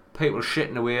stalls. People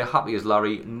shitting away, happy as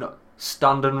Larry. No,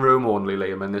 standing room only,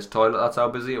 Liam, in this toilet. That's how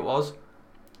busy it was.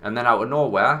 And then out of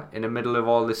nowhere, in the middle of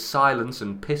all this silence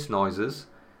and piss noises,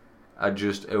 a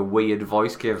weird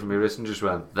voice came from my wrist and just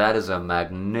went, "That is a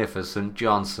magnificent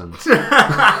Johnson."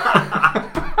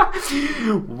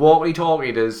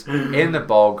 Walkie-talkie is in the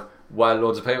bog while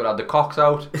loads of people had the cocks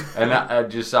out, and it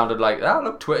just sounded like,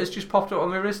 look, Twitter's just popped up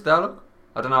on my wrist there, look.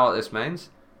 I don't know what this means.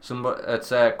 It's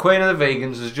Queen of the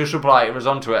Vegans has just replied to us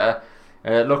on Twitter.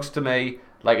 It looks to me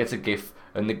like it's a GIF,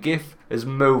 and the GIF is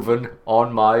moving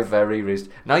on my very wrist.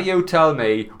 Now you tell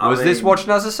me, was this watch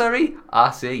necessary? I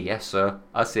say yes, sir.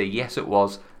 I say yes, it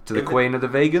was. To the Queen of the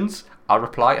Vegans, I'll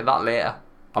reply to that later.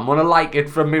 I'm gonna like it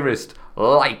from my wrist.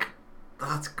 Like.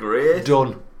 That's great.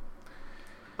 Done.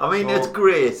 I mean, it's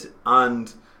great,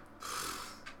 and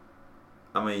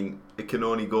I mean, it can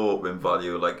only go up in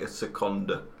value like a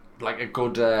seconda. Like a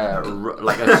good,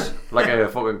 like a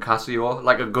fucking Casio,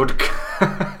 like a good,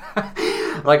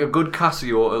 like a good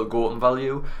Casio, it'll go up in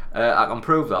value. I can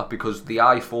prove that because the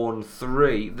iPhone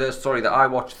 3, the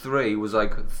iWatch 3 was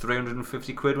like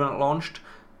 350 quid when it launched,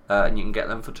 and you can get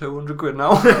them for 200 quid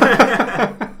now.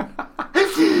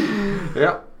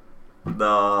 Yeah.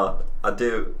 Nah, I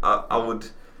do. I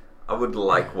would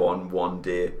like one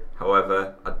day.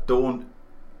 However, I don't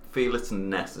feel it's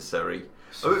necessary.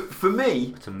 For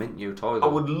me, it's a mint new toy. I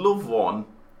would love one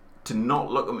to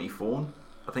not look at my phone.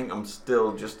 I think I'm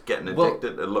still just getting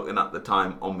addicted to looking at the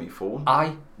time on my phone.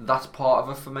 That's part of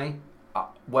it for me.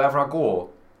 Wherever I go,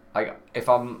 if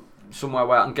I'm somewhere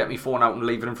where I can get my phone out and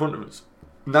leave it in front of us,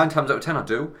 9 times out of 10 I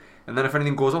do. And then if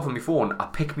anything goes off on my phone, I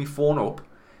pick my phone up.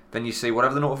 Then you see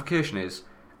whatever the notification is.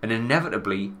 and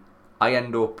inevitably I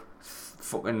end up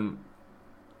fucking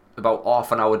about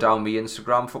half an hour down my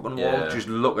Instagram fucking wall, just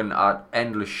looking at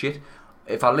endless shit.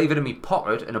 If I leave it in my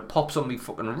pocket and it pops on my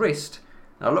fucking wrist,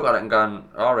 and I look at it and going,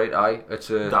 alright,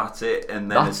 that's it,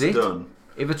 and then it's done.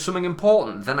 If it's something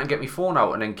important, then I get my phone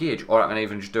out and engage, or I can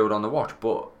even just do it on the watch.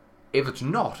 But if it's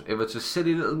not, if it's a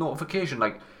silly little notification,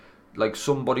 like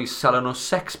somebody's selling us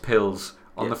sex pills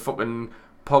on the fucking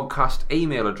podcast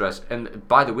email address, and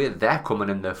by the way, they're coming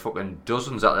in their fucking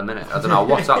dozens at the minute. I don't know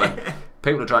what's happening.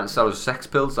 People are trying to sell us sex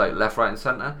pills like left, right and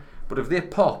centre. But if they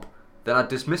pop, then I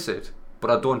dismiss it. But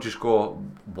I don't just go,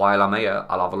 while I'm here,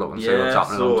 I'll have a look and see what's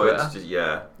happening on Twitter. It's just,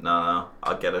 no,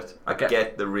 I get it. I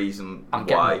get the reason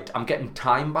why. I'm getting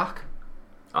time back.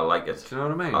 I like it. Do you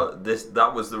know what I mean?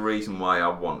 That was the reason why I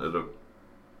wanted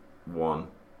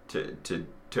to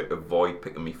avoid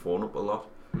picking my phone up a lot.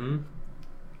 Mm.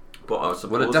 But I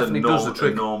suppose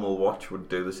a normal watch would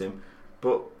do the same.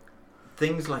 But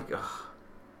things like,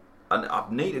 and I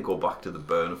need to go back to the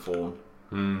burner phone.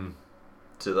 To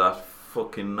that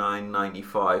fucking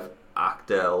 $9.95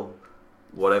 Actel,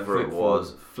 whatever it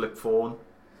was, flip phone.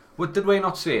 Well, did we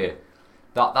not say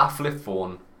that flip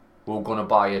phone, we were going to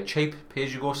buy a cheap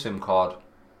pay-as-you-go SIM card,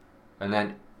 and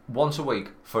then once a week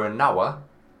for an hour,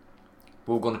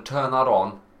 we were going to turn that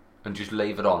on and just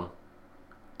leave it on,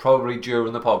 probably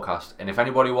during the podcast. And if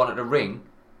anybody wanted to ring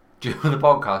during the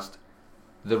podcast,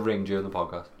 they'd ring during the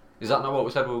podcast. Is that not what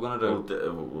we said we were going to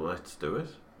do? Well, let's do it.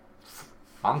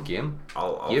 I'm game.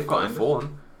 I'll You've got a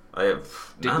phone. I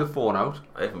have. Dig the phone out.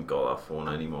 I haven't got that phone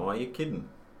anymore. Are you kidding?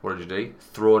 What did you do?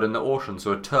 Throw it in the ocean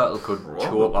so a turtle could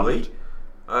choke on it.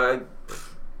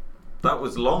 That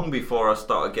was long before I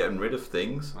started getting rid of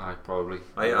things. Probably.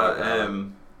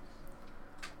 There's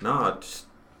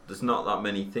not that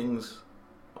many things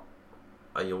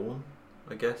I own,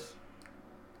 I guess.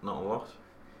 Not a lot.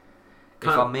 If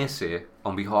I may say,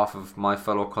 on behalf of my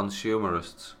fellow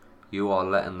consumerists, you are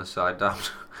letting the side down.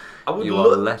 You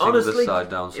are letting honestly, the side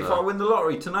down, sir. If I win the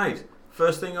lottery tonight,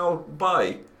 first thing I'll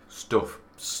buy... Stuff.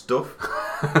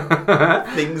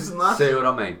 Things and that. See what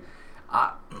I mean?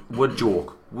 Would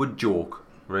joke,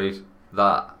 right?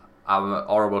 That I'm a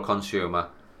horrible consumer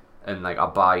and like I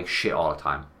buy shit all the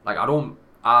time. Like I don't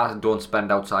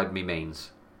spend outside me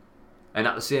means. And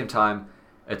at the same time,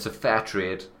 it's a fair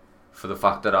trade for the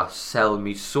fact that I sell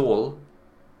me soul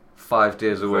 5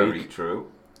 days a week. Very true.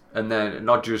 And then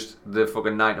not just the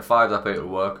fucking 9 to 5 that I pay to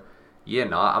work.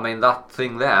 I mean that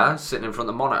thing there sitting in front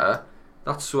of the monitor,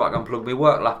 that's so I can plug my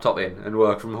work laptop in and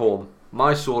work from home.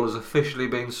 My soul is officially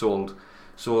being sold.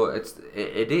 So this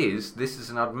is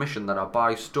an admission that I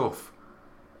buy stuff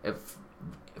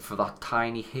for that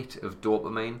tiny hit of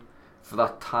dopamine, for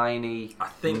that tiny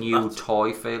new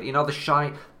toy feel. You know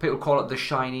people call it the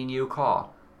shiny new car.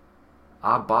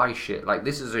 I buy shit. Like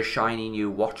this is a shiny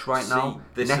new watch right now.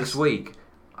 Next week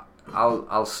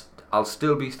I'll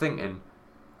still be thinking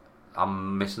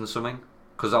I'm missing something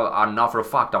because I know for a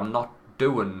fact I'm not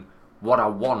doing what I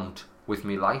want with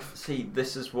my life. See,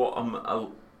 this is what I'm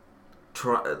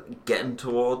getting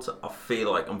towards. I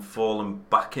feel like I'm falling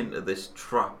back into this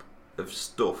trap of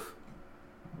stuff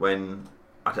when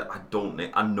I don't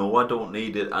need. I know I don't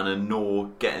need it, and I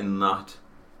know getting that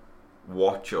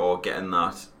watch or getting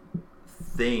that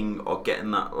thing or getting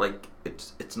that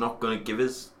it's not going to give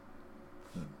us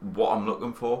what I'm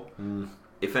looking for.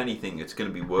 If anything, it's going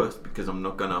to be worse because I'm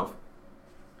not going to have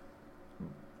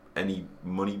any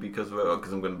money because of it,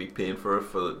 because I'm going to be paying for it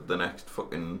for the next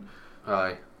fucking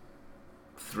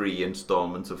 3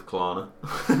 installments of Klarna.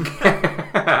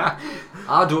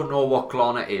 I don't know what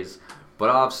Klarna is, but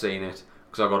I've seen it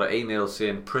because I got an email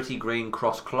saying Pretty Green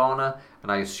Cross Klarna,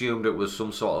 and I assumed it was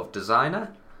some sort of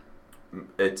designer.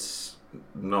 It's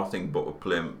nothing but a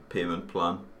payment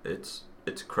plan. It's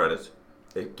credit.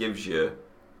 It gives you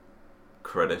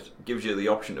credit. It gives you the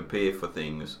option to pay for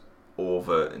things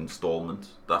over installments.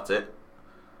 That's it.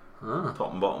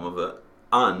 Top and bottom of it.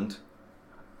 And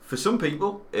for some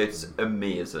people it's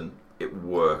amazing. It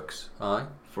works.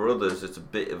 For others it's a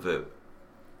bit of a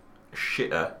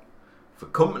shitter. For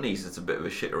companies it's a bit of a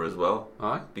shitter as well.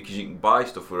 Because you can buy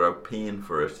stuff without paying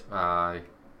for it.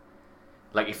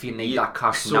 Like if you need that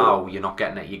cash now, you're not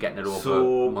getting it. You're getting it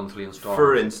over monthly installments.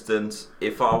 For instance,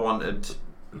 if I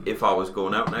was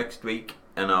going out next week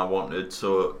and I wanted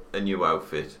a new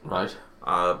outfit, right?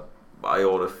 I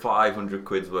order 500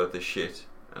 quid's worth of shit,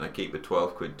 and I keep a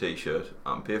 12 quid t-shirt.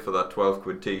 I can pay for that 12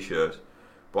 quid t-shirt,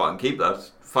 but I can keep that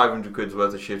 500 quid's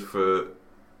worth of shit for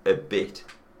a bit,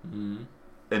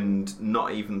 and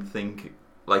not even think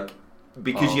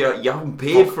because you haven't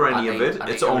paid for any of it.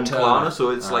 It's on Klarna, so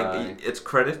it's it's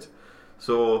credit.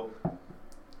 So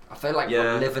I feel like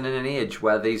Yeah. we're living in an age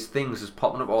where these things is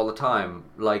popping up all the time.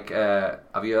 Like,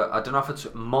 have you? I don't know if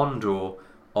it's Mondo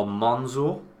or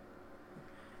Monzo.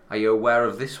 Are you aware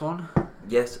of this one?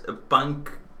 Yes, a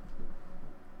bank,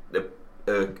 a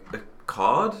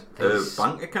card, There's- a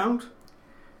bank account.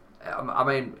 I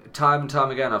mean, time and time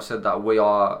again, I've said that we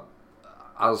are,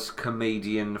 as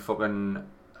comedian fucking,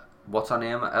 what's her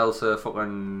name? Elsa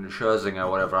fucking Scherzinger,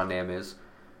 whatever her name is.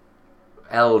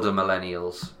 Elder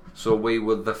millennials. So we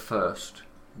were the first.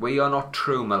 We are not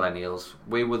true millennials.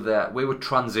 We were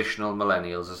transitional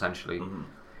millennials, essentially. Mm-hmm.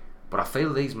 But I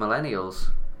feel these millennials,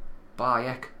 by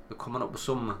heck, they're coming up with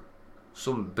some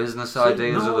business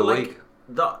ideas of the week.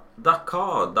 That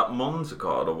card, that Monza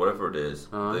card or whatever it is,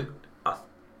 I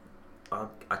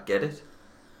get it.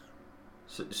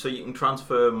 So you can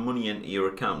transfer money into your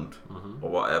account or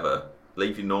whatever,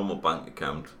 leave your normal bank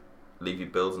account, leave your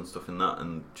bills and stuff in that,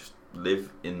 and just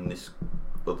live in this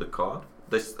other card.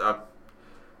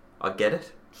 I get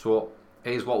it. So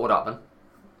here's what would happen.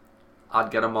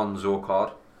 I'd get a Monzo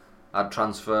card. I'd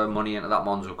transfer money into that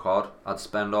Monzo card. I'd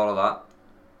spend all of that,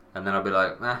 and then I'd be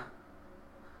like,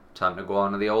 time to go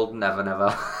on to the old Never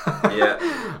Never. Yeah.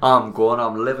 I'm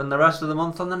living the rest of the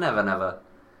month on the Never Never.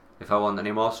 If I want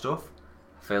any more stuff,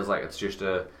 it feels like it's just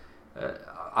I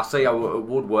say it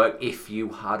would work if you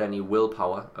had any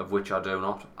willpower, of which I do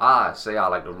not. I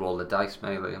like to roll the dice,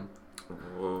 mate, Liam.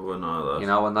 Well, no, You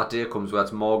know, when that day comes where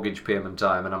it's mortgage payment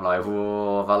time, and I'm like,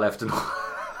 whoa, have I left enough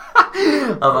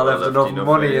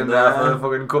money in there for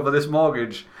fucking cover this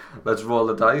mortgage? Let's roll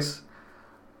the dice.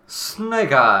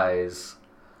 Snake Eyes.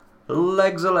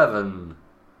 Legs 11.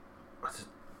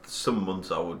 Some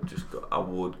months I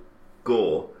would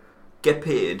go, get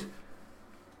paid,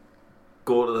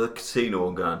 go to the casino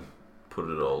again, put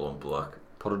it all on black.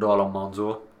 Put it all on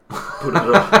Monzo. Put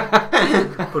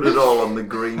it all on the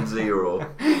green zero,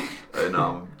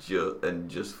 and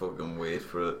just fucking wait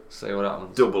for it. See what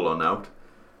happens. Double or out.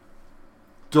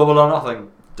 Double or nothing.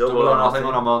 Double or nothing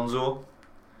on a Monzo.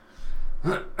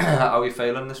 How are you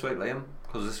feeling this week, Liam?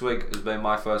 Because this week has been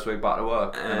my first week back to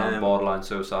work, and I'm borderline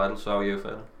suicidal. So how are you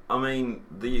feeling? I mean,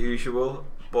 the usual,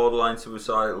 borderline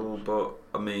suicidal, but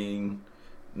I mean,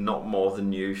 not more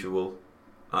than usual.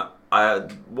 I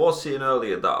was saying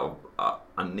earlier that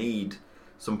I need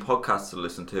some podcasts to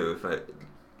listen to.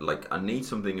 I need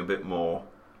something a bit more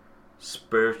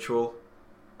spiritual.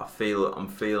 I'm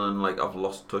feeling like I've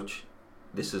lost touch.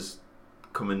 This is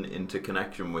coming into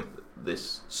connection with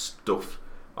this stuff.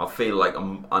 I feel like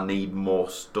I need more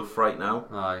stuff right now.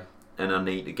 Aye. And I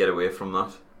need to get away from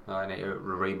that. I need to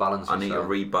rebalance. I need to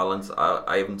rebalance.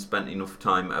 I haven't spent enough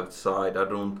time outside. I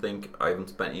don't think I haven't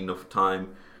spent enough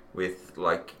time with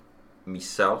like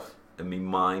myself and my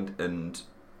mind and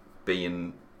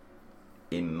being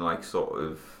in like sort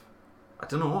of, I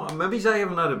don't know. Maybe I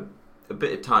haven't had a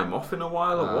bit of time off in a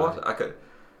while or what.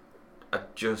 I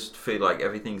just feel like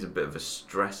everything's a bit of a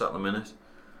stress at the minute.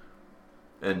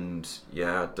 And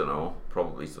yeah, I don't know,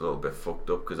 probably it's a little bit fucked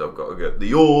up because I've got to get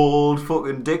the old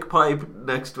fucking dick pipe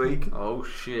next week. Oh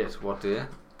shit, what day?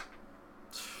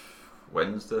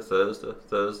 Thursday.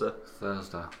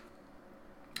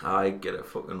 I get a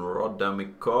fucking rod down my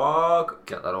cock.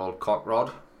 Get that old cock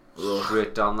rod.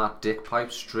 Straight down that dick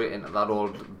pipe, straight into that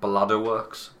old bladder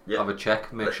works. Yep. Have a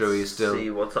check, make sure you're still. See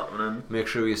what's happening. Make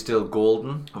sure you're still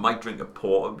golden. I might drink a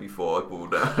porter before I go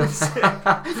down.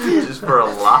 Just for a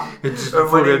laugh. And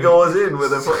when he goes in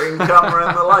with a fucking camera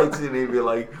and the lights, and he'd be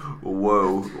like,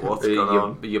 "Whoa, what's going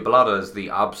on?" Your bladder is the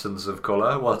absence of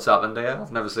colour. What's happened here?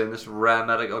 I've never seen this rare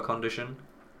medical condition.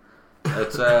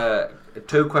 It's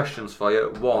 2 questions for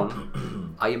you.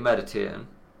 1, are you meditating?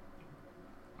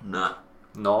 Nah.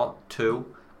 No. 2,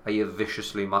 are you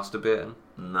viciously masturbating?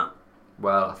 Nah.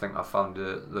 Well, I think I found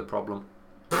the problem.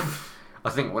 I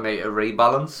think we need to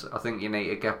rebalance. I think you need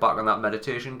to get back on that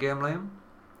meditation game, Liam.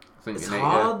 I think It's you need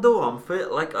hard though. I'm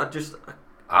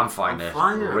finding it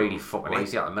really fucking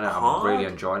easy at the minute. hard. I'm really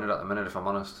enjoying it at the minute, if I'm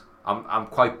honest. I'm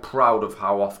quite proud of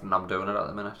how often I'm doing it at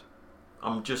the minute.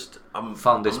 I'm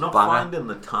found this not banger. finding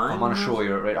the time. I'm going to show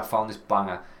you it, right? I found this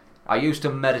banger. I used to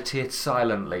meditate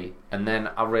silently, and then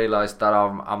I realised that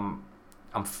I'm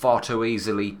far too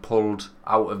easily pulled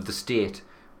out of the state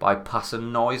by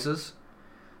passing noises.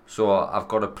 So I've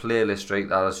got a playlist, right,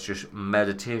 that is just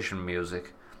meditation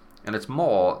music. And it's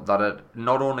more that it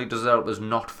not only does it help us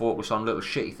not focus on little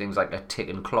shitty things like a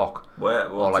ticking clock.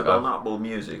 What's like it on Apple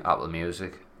Music? Apple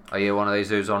Music. Are you one of these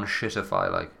who's on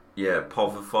Shitify, like? Yeah,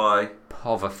 Povify.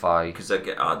 Because I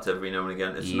get ads every now and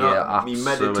again. It's not me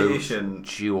meditation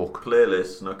joke.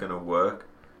 Playlist's not going to work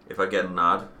if I get an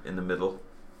ad in the middle.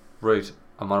 Right,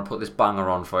 I'm going to put this banger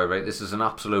on for you, right? This is an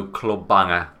absolute club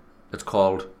banger. It's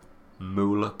called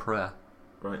Moolah Prayer.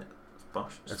 Right.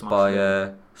 It's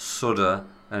by Sudder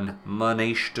and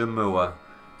Manish Demua.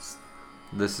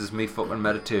 This is me fucking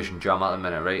meditation jam at the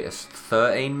minute, right? It's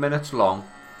 13 minutes long,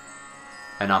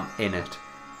 and I'm in it.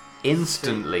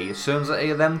 Instantly, as soon as I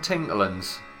hear them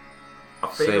tinklings,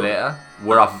 see you later.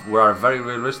 We're at a very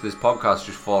real risk. This podcast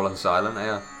just falling silent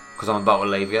here because I'm about to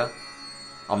leave you.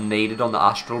 I'm needed on the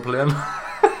astral plane.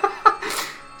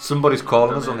 Somebody's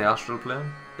calling us on the astral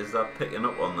plane. Is that picking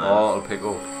up on there? Oh, it'll pick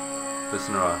up.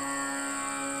 Listen to her.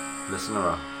 Listen to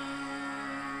her.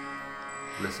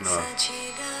 Listen to her.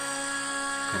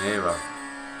 Can you hear her?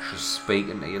 She's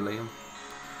speaking to you, Liam.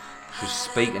 She's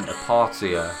speaking to parts of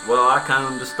you. Well, I can't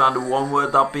understand one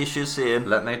word that bitch is saying.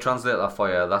 Let me translate that for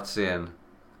you. That's saying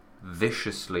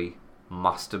viciously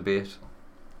masturbate.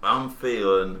 I'm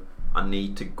feeling I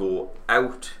need to go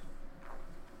out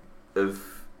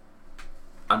of.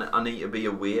 I need to be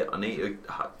aware. I need to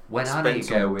spend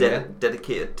some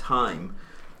dedicated time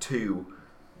to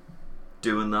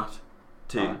doing that.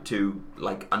 To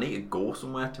like, I need to go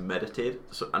somewhere to meditate.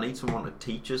 So I need someone to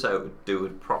teach us how to do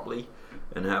it properly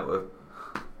and how to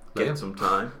get some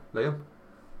time. Liam,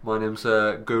 my name's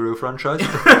Guru Franchise.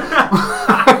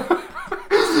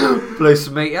 Pleased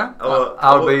to meet you.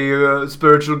 I'll be your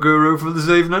spiritual guru for this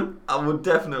evening. I would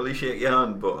definitely shake your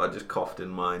hand, but I just coughed in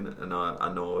mine, and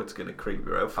I know it's going to creep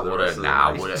you out for the rest of the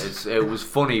night. It was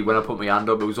funny when I put my hand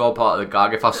up. It was all part of the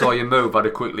gag. If I saw you move, I'd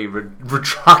have quickly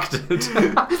retracted.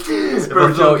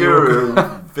 Spiritual guru,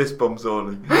 fist bumps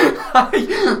only.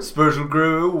 Spiritual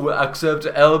guru, accept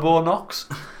elbow knocks.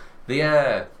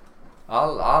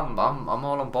 I'm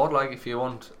all on board. Like, if you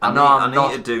want, I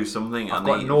need to do something. I've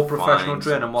got no professional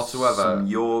training whatsoever. Some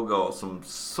yoga or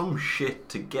some shit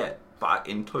to get back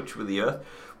in touch with the earth.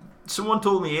 Someone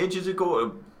told me ages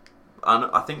ago, and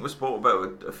I think we spoke about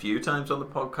it a few times on the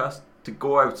podcast, to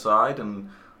go outside and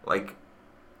like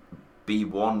be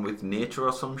one with nature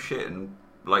or some shit, and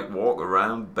like walk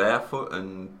around barefoot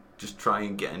and just try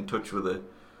and get in touch with it.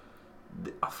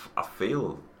 I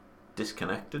feel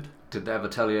disconnected. Did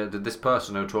this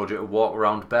person who told you to walk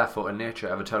around barefoot in nature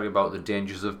ever tell you about the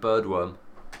dangers of birdworm?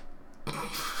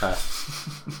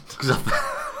 Because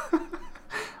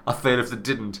I feel if they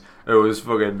didn't, it was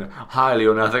fucking highly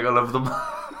unethical of them.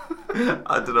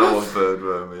 I don't know what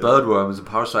birdworm is. Birdworm is a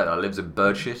parasite that lives in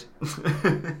bird shit.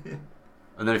 And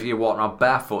then if you're walking around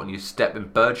barefoot and you step in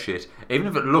bird shit, even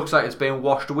if it looks like it's being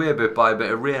washed away a bit by a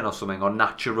bit of rain or something, or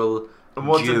natural and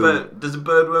what's does a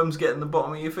birdworms get in the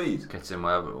bottom of your feet? Gets in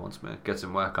wherever it wants, mate. Gets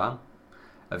in where it can.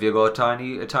 Have you got a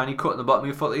tiny cut in the bottom of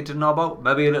your foot that you didn't know about?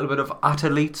 Maybe a little bit of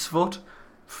athlete's foot?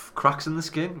 Cracks in the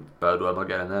skin? Birdworm will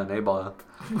get in there, nay bother.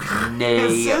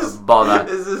 Nay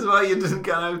bother. Is this why you didn't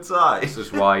get outside? This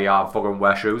is why you fucking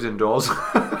wear shoes indoors.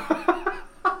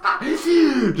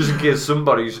 Just in case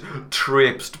somebody's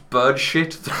traipsed bird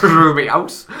shit through my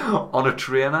house on a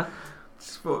trainer.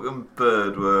 It's fucking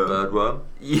birdworm. Birdworm?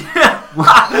 Yeah.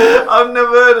 I've never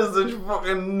heard of such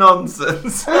fucking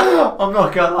nonsense. I'm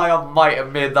not gonna lie, I might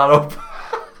have made that up.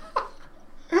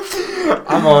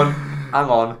 Hang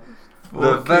on.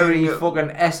 The very fucking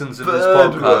essence of this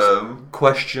podcast.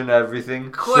 Question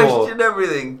everything.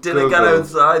 Everything. Didn't get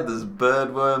outside. There's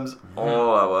birdworms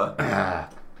all over.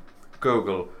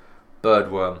 Google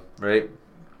birdworm. Right.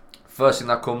 First thing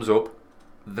that comes up,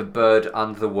 The Bird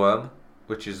and the Worm,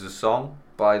 which is a song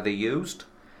by The Used.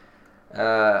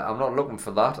 I'm not looking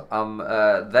for that.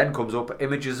 Then comes up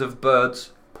images of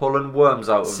birds pulling worms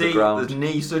out of the ground. There's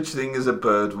no such thing as a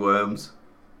birdworms.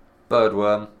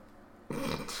 Birdworm.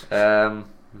 Bird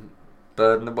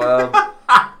and the worm.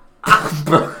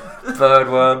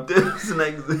 Birdworm doesn't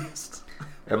exist.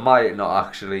 It might not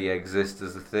actually exist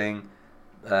as a thing.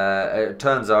 It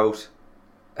turns out,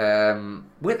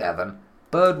 with Evan,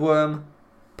 birdworm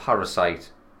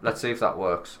parasite. Let's see if that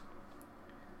works.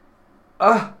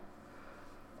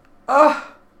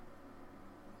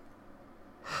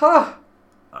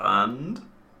 And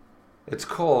it's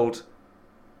called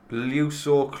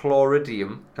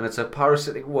Leucochloridium, and it's a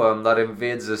parasitic worm that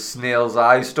invades a snail's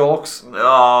eye stalks.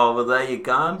 Oh, well, there you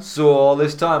go. So all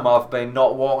this time I've been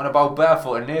not walking about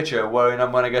barefoot in nature, worrying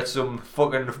I'm going to get some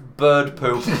fucking bird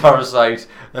poop parasite,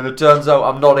 and it turns out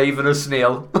I'm not even a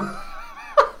snail.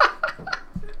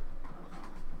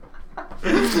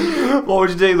 What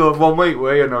would you do though if 1 week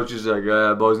where you just like,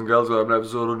 boys and girls, welcome to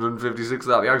episode 156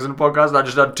 of the Accident Podcast, and I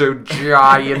just had 2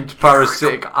 giant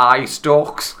parasitic eye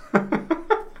stalks.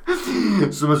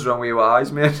 Something's wrong with your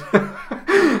eyes, mate.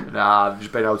 Nah, I've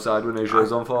just been outside when they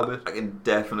shows on for a bit. I can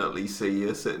definitely see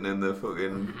you sitting in the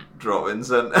fucking drop-in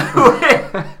centre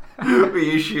with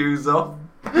your shoes off.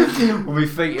 With my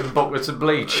feet in buckets of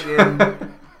bleach.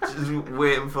 Just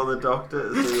waiting for the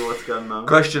doctor to see what's going on.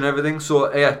 Question everything.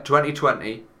 So, yeah,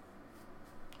 2020.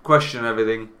 Question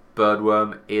everything.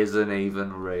 Birdworm isn't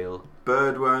even real.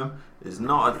 Birdworm is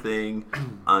not a thing,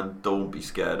 and don't be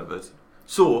scared of it.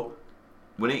 So,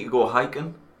 we need to go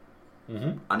hiking.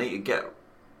 I need to get...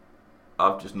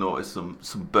 I've just noticed some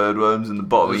birdworms in the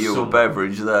bottom of your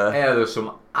beverage there. Yeah, there's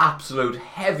some absolute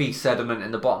heavy sediment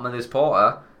in the bottom of this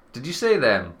porter. Did you see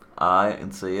them? I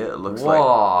can see it. It looks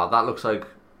that looks like...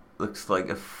 Looks like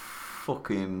a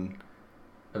fucking...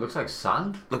 It looks like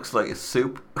sand. Looks like a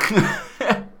soup.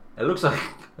 It looks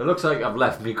like I've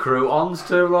left me croutons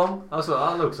too long. That's what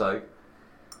that looks like.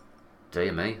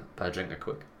 Dear me, better drink it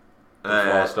quick. Before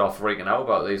I start freaking out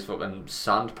about these fucking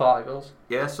sand particles.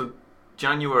 Yeah, so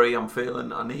January I'm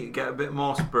feeling I need to get a bit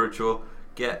more spiritual.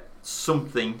 Get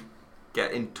something.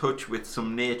 Get in touch with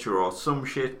some nature or some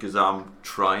shit, because I'm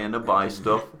trying to buy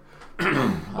stuff.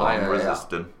 I'm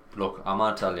resisting. Look, I'm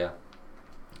going to tell you.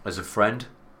 As a friend,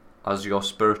 as your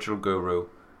spiritual guru,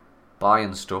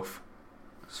 buying stuff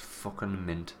is fucking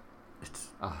mint.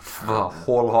 I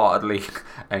wholeheartedly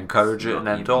encourage it and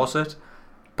endorse it.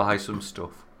 Buy some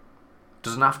stuff.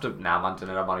 Doesn't have to. Nah, man,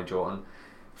 I'm only joking.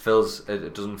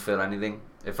 It doesn't fill anything.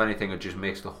 If anything, it just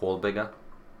makes the hole bigger.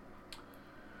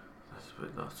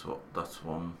 That's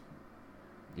one.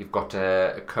 You've got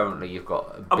currently. You've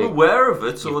got. I'm aware of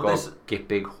it. So get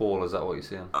big hole. Is that what you're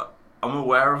saying? I'm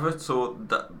aware of it. So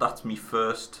that's my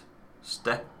first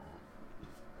step.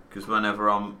 Because whenever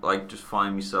I'm like, just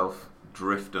find myself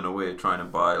drifting away trying to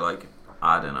buy, like,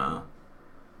 I don't know,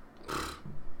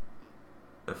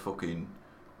 a fucking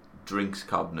drinks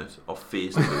cabinet off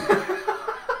Facebook.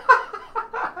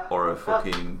 Or a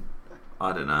fucking,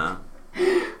 I don't know,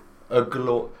 a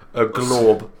globe,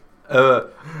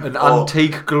 an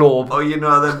antique globe. Oh, you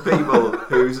know them people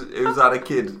who's had a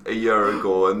kid a year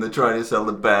ago and they're trying to sell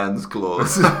the band's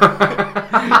clothes.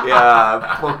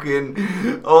 Yeah,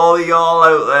 fucking all y'all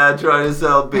out there trying to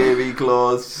sell baby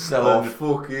clothes, selling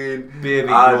fucking baby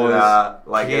clothes,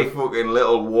 like a fucking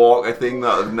little walker thing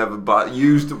that I've never bought,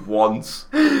 used once.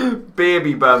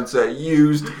 Baby band set,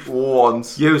 used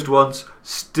once,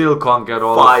 still can't get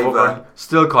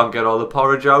all the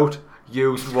porridge out.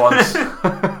 Used once.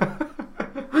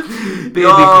 Baby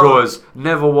clothes,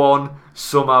 never worn,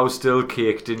 somehow still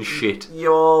caked in shit.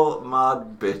 Y'all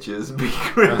mad bitches be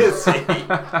crazy.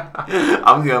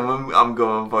 I'm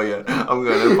going for you. I'm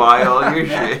gonna buy all your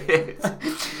shit.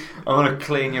 I'm gonna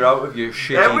clean you out of your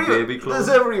shitty baby clothes. Has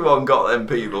everyone got them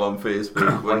people on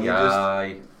Facebook when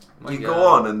you go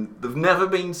on and they've never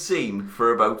been seen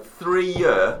for about 3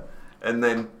 years, and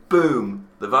then boom,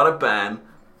 they've had a ban.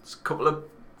 It's a couple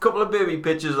of baby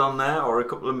pictures on there, or a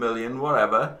couple of million,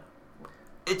 whatever.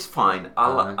 It's fine.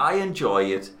 I enjoy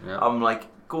it. Yeah. I'm like,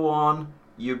 go on,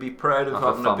 you'd be proud of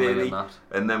having a baby,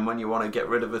 and then when you want to get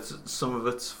rid of it, some of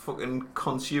its fucking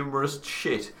consumerist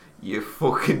shit, you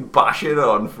fucking bash it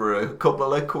on for a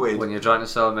couple of quid. When you're trying to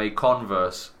sell me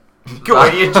Converse.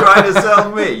 When you're trying to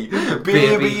sell me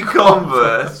baby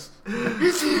Converse.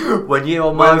 When you're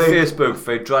on my Facebook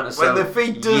feed trying to sell when the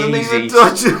feet doesn't even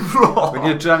touch the floor. When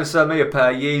you're trying to sell me a pair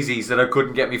of Yeezys that I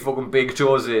couldn't get me fucking big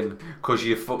toes in because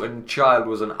your fucking child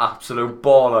was an absolute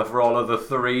baller for all of the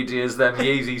 3 days them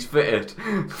Yeezys fitted.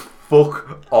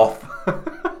 Fuck off.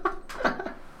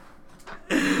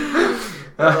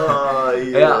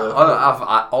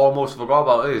 I almost forgot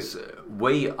about this.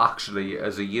 We actually,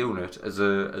 as a unit, as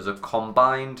a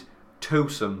combined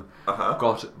twosome,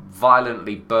 got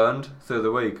violently burned through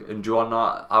the week. And do you want to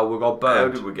know how we got burned? How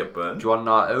did we get burned? Do you want to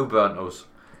know who burnt us?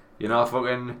 You know,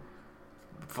 fucking.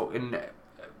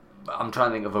 I'm trying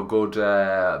to think of a good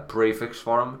prefix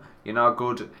for him. You know, a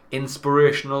good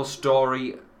inspirational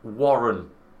story. Warren.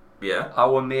 Yeah.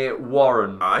 Our mate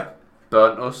Warren. Aye.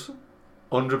 Burnt us.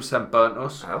 100% burnt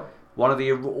us. How? One of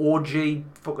the OG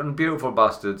fucking beautiful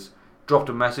bastards dropped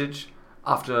a message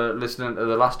after listening to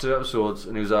the last 2 episodes,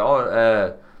 and he was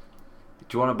like,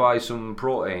 do you want to buy some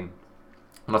protein?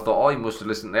 And I thought, he must have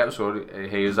listened to the episode. He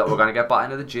hears that we're going to get back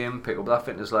into the gym, pick up that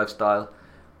fitness lifestyle.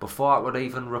 Before I could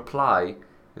even reply,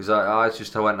 he's like, it's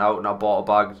just I went out and I bought a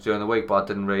bag during the week, but I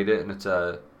didn't read it, and it's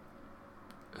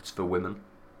for women.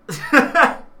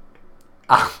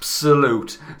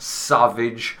 Absolute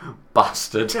savage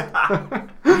bastard.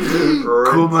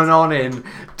 Coming on in,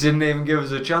 didn't even give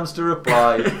us a chance to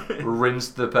reply,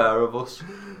 rinsed the pair of us.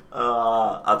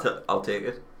 I'll take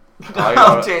it.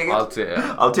 I'll take it.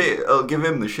 I'll give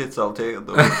him the shits. I'll take it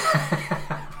though.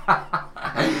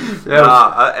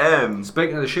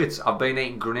 Speaking of the shits, I've been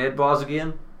eating grenade bars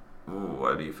again. Ooh,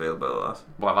 how do you feel about that?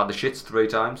 Well, I've had the shits 3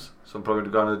 times, so I'm probably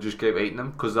going to just keep eating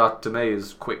them, because that to me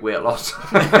is quick weight loss.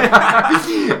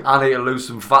 I need to lose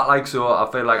some fat, like, so I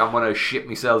feel like I'm going to shit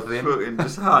myself in. Fucking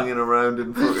just hanging around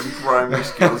in fucking primary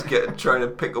schools, trying to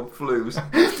pick up flus.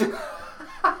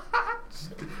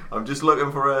 I'm just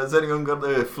looking for has anyone got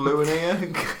the flu in here?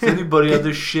 Has anybody had the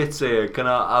shits here? Can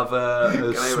I have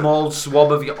a small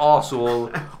swab of your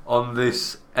arsehole on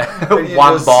this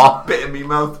one bar? Spit in me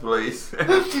mouth, please.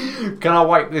 Can I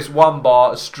wipe this one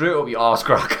bar straight up your arse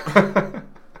crack?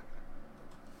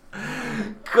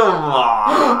 Come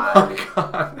on!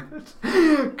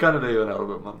 I can't even help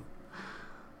it,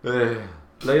 man.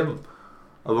 Liam,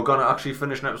 are we going to actually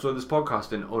finish an episode of this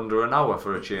podcast in under an hour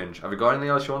for a change? Have you got anything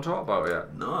else you want to talk about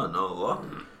yet? No, not a lot.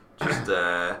 Just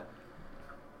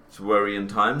it's worrying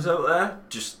times out there.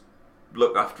 Just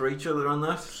look after each other on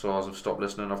that. So as I've stopped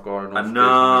listening, I've got a notification.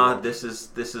 And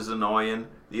this is annoying.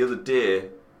 The other day,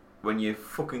 when you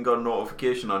fucking got a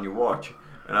notification on your watch,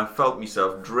 and I felt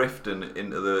myself drifting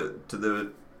into to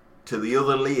the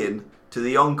other lane, to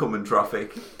the oncoming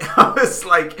traffic. I was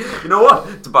like, you know what?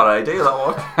 It's a bad idea, that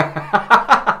watch.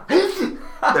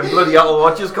 Them bloody Apple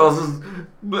Watches causes...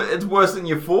 It's worse than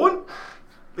your phone.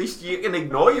 At least you can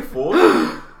ignore your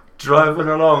phone. Driving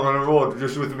along on a road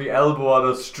just with my elbow at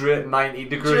a straight 90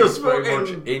 degrees, just pretty much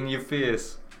in your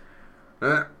face.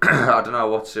 I don't know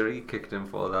what Siri kicked in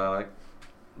for there. Like,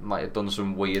 might have done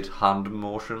some weird hand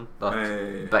motion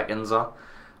that beckons her.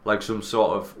 Like some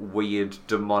sort of weird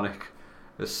demonic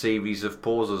series of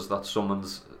poses that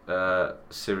summons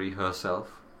Siri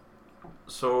herself.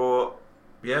 So,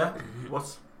 yeah,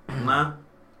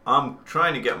 I'm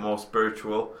trying to get more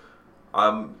spiritual.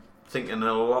 I'm thinking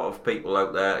a lot of people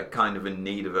out there are kind of in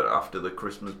need of it after the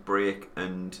Christmas break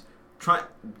and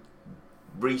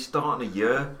restarting a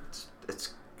year.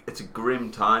 It's a grim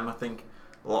time. I think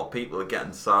a lot of people are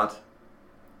getting sad,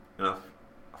 and I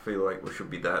feel like we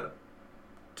should be there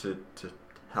to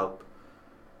help.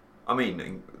 I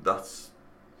mean, that's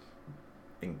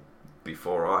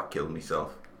before I killed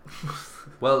myself.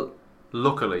 Well,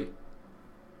 luckily,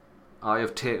 I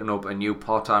have taken up a new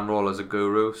part-time role as a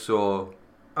guru, so...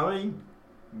 I mean,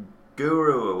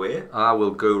 guru away. I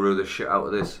will guru the shit out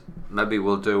of this. Maybe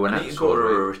we'll do an episode. I need to go to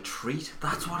a retreat.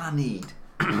 That's what I need.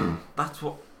 That's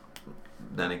what...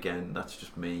 Then again, that's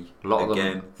just me.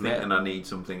 Thinking I need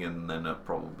something, and then I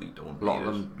probably don't need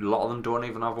it. A lot of them don't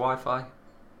even have Wi-Fi.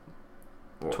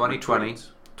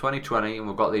 2020, and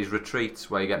we've got these retreats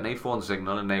where you get no phone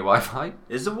signal and no Wi-Fi.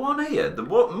 Is there one here? There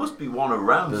must be one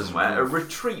around somewhere. A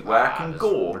retreat where I can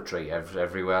go. Retreat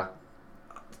everywhere.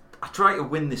 I tried to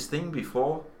win this thing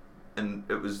before, and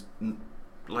it was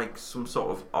like some sort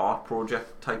of art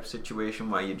project type situation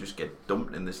where you just get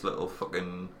dumped in this little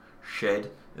fucking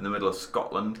shed in the middle of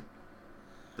Scotland.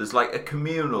 There's like a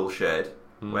communal shed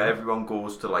where everyone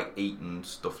goes to like eat and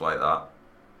stuff like that,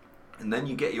 and then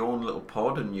you get your own little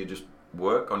pod and you just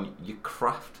work on your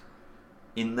craft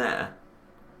in there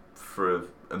for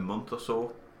a month or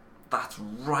so. That's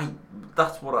right.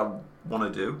 That's what I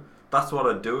want to do. That's what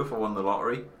I'd do if I won the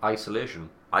lottery. Isolation.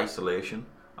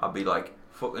 I'd be like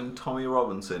fucking Tommy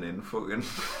Robinson in fucking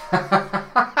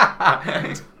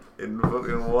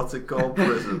what's it called,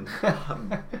 prison,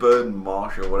 Burn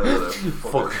Marsh or whatever the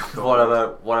fuck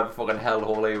whatever fucking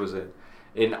hellhole he was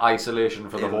in isolation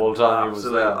for the whole time he was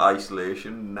there.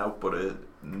 Isolation. Now put a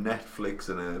Netflix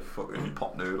and a fucking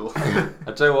pot noodle.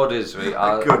 I tell you what it is, mate.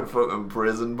 A good fucking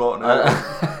prison pot noodle.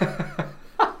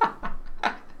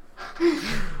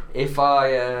 If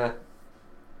I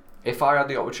had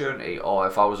the opportunity, or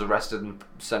if I was arrested and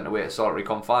sent away to solitary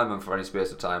confinement for any space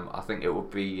of time, I think it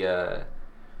would be I'd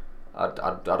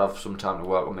have some time to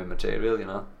work on my material, you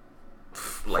know,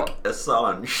 like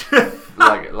Assange,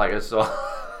 like Assange.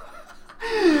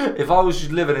 If I was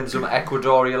just living in some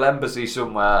Ecuadorian embassy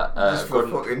somewhere, just for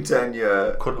fucking 10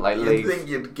 years, couldn't leave. You'd think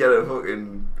you'd get a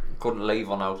fucking. Couldn't leave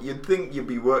on out. You'd think you'd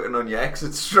be working on your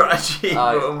exit strategy,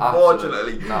 but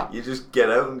unfortunately, you just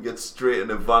get out and get straight in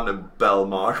a van to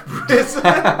Belmarsh prison.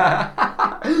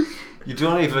 You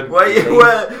don't even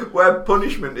where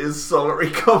punishment is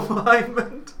solitary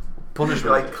confinement.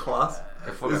 Punishment, like class.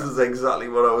 This is exactly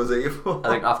what I was here for. I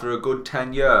think after a good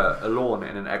 10 year alone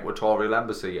in an equatorial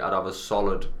embassy, I'd have a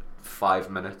solid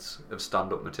 5 minutes of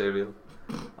stand-up material.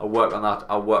 I'll work on that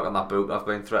book I've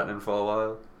been threatening for a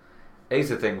while. Here's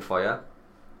the thing for you.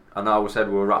 I know we said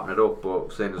we were wrapping it up,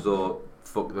 but saying as though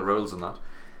fuck the rules and that.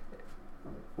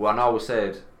 Well, I know we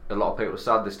said a lot of people are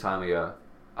sad this time of year.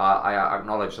 I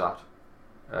acknowledge that,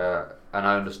 and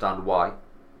I understand why.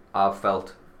 I've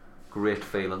felt great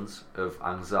feelings of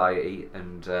anxiety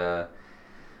and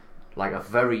like a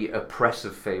very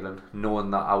oppressive feeling,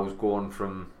 knowing that I was going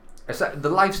from... the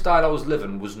lifestyle I was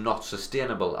living was not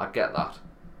sustainable. I get that.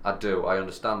 I do. I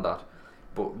understand that.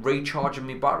 But recharging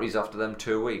my batteries after them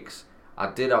 2 weeks, I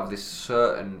did have this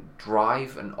certain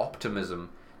drive and optimism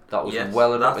that was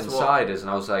welling up inside us, and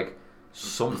I was like,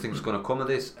 something's going to come of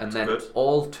this. And then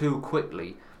all too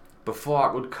quickly, before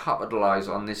I could capitalise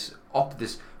on this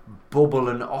bubble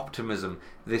and optimism,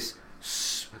 this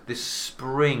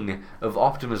spring of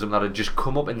optimism that had just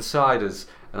come up inside us,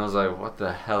 and I was like, what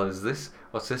the hell is this?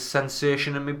 What's this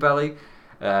sensation in my belly?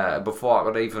 Before I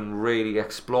could even really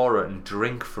explore it and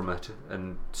drink from it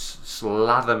and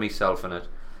slather myself in it,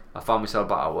 I found myself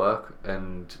back at work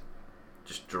and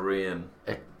just drain.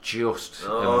 It just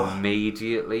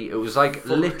immediately. It was like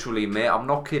literally, mate. I'm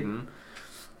not kidding.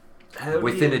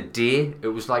 Within a day, it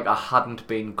was like I hadn't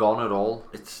been gone at all.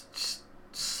 It's just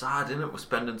sad, isn't it? We're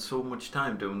spending so much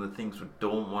time doing the things we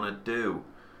don't want to do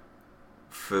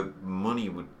for money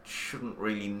we shouldn't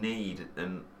really need,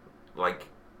 and like.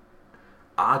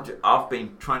 I've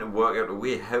been trying to work out a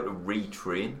way how to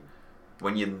retrain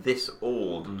when you're this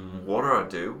old. What do I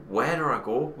do? Where do I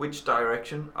go? Which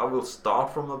direction? I will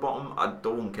start from the bottom. I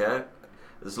don't care.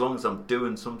 As long as I'm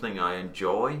doing something I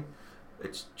enjoy.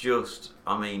 It's just,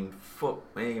 I mean, fuck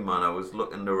me, man. I was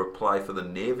looking to apply for the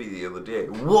Navy the other day.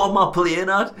 What am I playing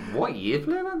at? What are you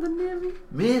playing at the Navy?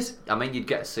 Mate. I mean, you'd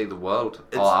get to see the world.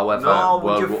 Or however, World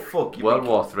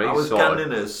War III. I was getting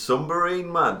in a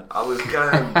submarine, man. I was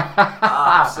getting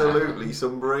absolutely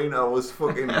submarine. I was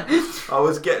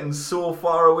getting so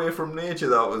far away from nature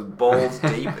that I was balls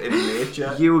deep in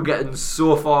nature. You were getting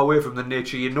so far away from the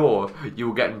nature you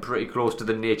were getting pretty close to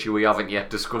the nature we haven't yet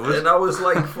discovered. And I was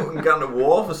like fucking going to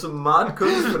war for some mad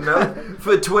cunts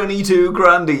for 22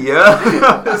 grand a year.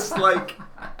 It's like...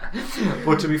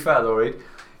 But to be fair though, right,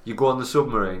 you go on the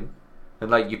submarine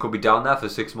and like you could be down there for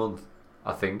 6 months,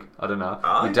 I think. I don't know.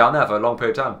 You're down there for a long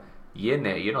period of time.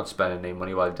 You're not spending any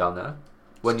money while you're down there.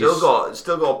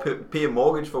 Still got to pay a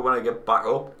mortgage for when I get back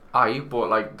up. Aye, but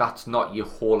like that's not your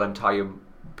whole entire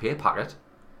pay packet.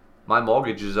 My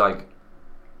mortgage is like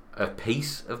a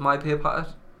piece of my pay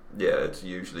packet. Yeah, it's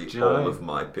usually all of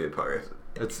my pay packet.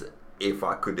 It's if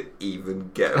I could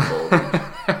even get a mortgage.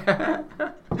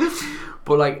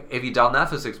 But like, if you're down there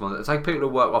for 6 months, it's like people who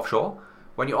work offshore.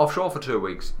 When you're offshore for 2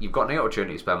 weeks, you've got an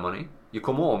opportunity to spend money. You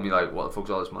come home, you're like, what the fuck's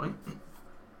all this money?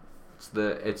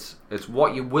 It's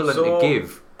what you're willing to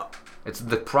give. It's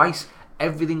the price.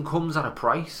 Everything comes at a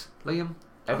price, Liam.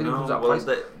 Everything comes at a price.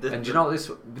 And do you know this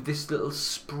little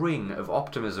spring of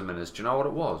optimism in us? Do you know what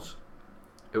it was?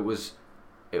 It was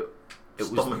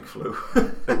stomach flu.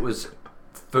 It was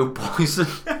food poison.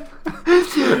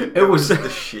 It was the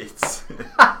shits.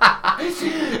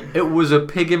 It was a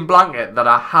pig in blanket that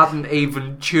I hadn't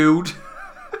even chewed.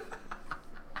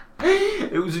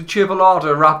 It was a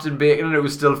chipolata wrapped in bacon and it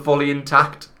was still fully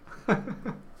intact.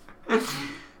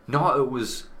 No, it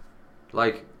was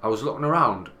like I was looking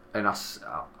around and I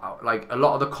like a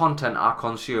lot of the content I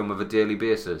consume of a daily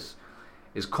basis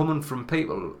is coming from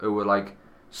people who were like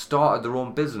started their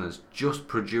own business just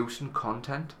producing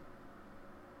content,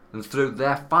 and through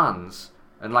their fans,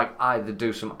 and like they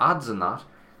do some ads and that,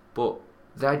 but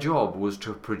their job was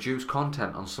to produce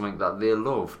content on something that they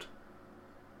loved,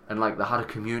 and like they had a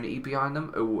community behind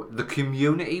them. The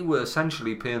community were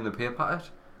essentially paying the pay packet,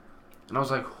 and I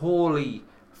was like, holy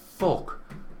fuck,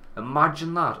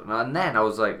 imagine that. And then I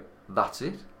was like, that's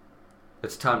it,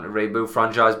 it's time to reboot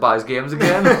franchise buys games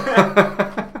again.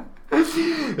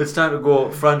 It's time to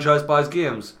go franchise buys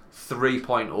games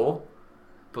 3.0,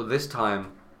 but this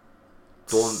time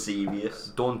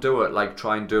don't do it like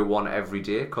try and do one every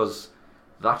day, because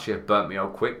that shit burnt me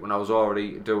out quick when I was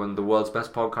already doing the world's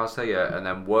best podcast here and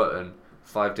then working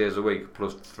 5 days a week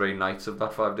plus 3 nights of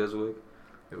that 5 days a week.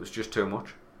 It was just too much.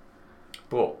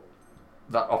 But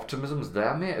that optimism's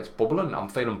there, mate. It's bubbling. I'm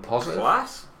feeling positive.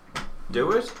 Class.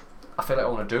 Do it. I feel like I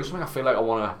want to do something. I feel like I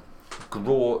want to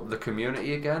grow the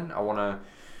community again. I want to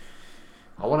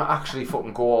actually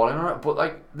fucking go all in on it. But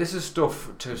like, this is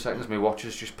stuff. 2 seconds, my watch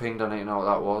has just pinged. I need to know what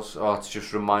that was. Oh, it's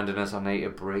just reminding us I need to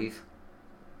breathe.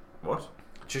 What?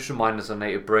 Just reminding us I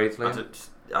need to breathe, Liam.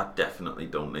 I definitely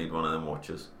don't need one of them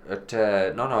watches.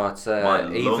 No,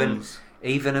 it's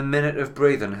even a minute of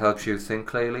breathing helps you think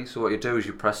clearly. So what you do is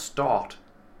you press start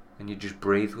and you just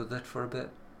breathe with it for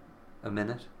a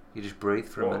minute. You just breathe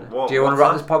for a minute. Do you want to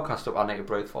wrap this podcast up? I need to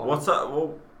breathe for. What's that?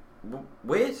 Well,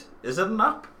 wait, is it an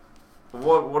app?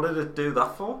 What did it do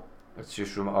that for? It's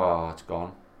just it's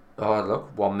gone. Oh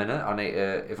look, 1 minute. I need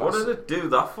to. What did it do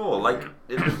that for? Like,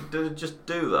 did it just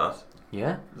do that?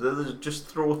 Yeah. Did it just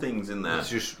throw things in there? It's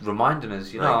just reminding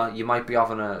us. You know, you might be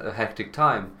having a hectic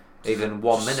time. Even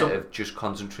 1 minute of just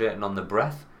concentrating on the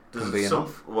breath can be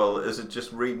enough. Well, is it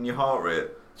just reading your heart rate?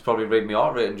 It's probably reading my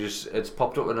heart rate and it's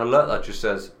popped up an alert that just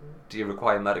says, do you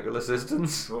require medical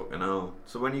assistance? Fucking hell.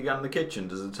 So when you get in the kitchen,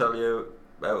 does it tell you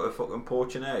how to fucking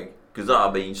poach an egg? Because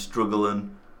I've been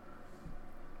struggling.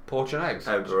 Poaching eggs?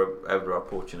 How do I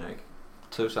poach an egg?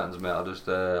 2 seconds, mate. I'll just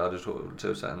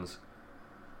 2 seconds.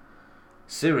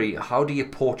 Siri, how do you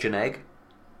poach an egg?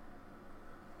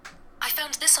 I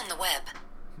found this on the web.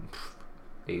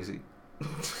 Easy. Do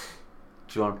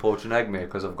you want to poach an egg, mate?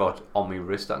 Because I've got on my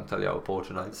wrist I can tell you how to poach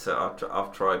an egg. So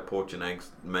I've tried poaching eggs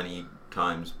many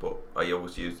times, but I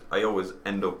always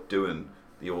end up doing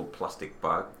the old plastic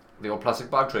bag. The old plastic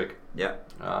bag trick? Yeah.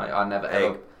 I never Egg,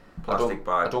 ever. plastic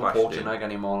bag. I don't poach an egg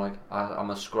anymore. Like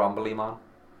I'm a scrambly man.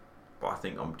 But I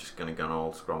think I'm just gonna go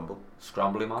all scramble.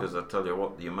 Scrambly man. Because I tell you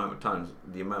what, the amount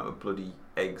of bloody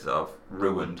eggs I've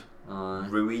ruined.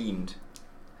 Ruined.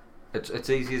 It's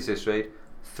easy as this, right?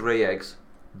 3 eggs,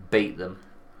 bait them,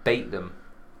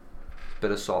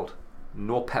 bit of salt,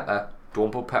 no pepper,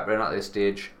 don't put pepper in at this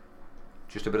stage,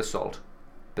 just a bit of salt,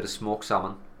 bit of smoked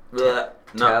salmon, tear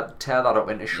that up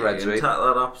into shreds, right? Take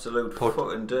that absolute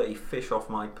fucking dirty fish off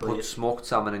my plate. Put smoked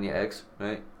salmon in your eggs,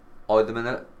 right? Oil them in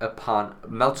a pan,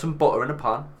 melt some butter in a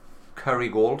pan, curry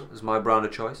gold is my brand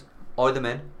of choice, oil them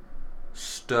in,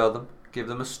 stir them, give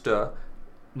them a stir,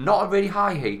 not a really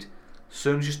high heat. As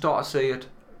soon as you start to see it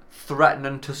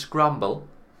threatening to scramble,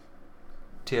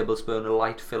 tablespoon of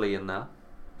light filly in there,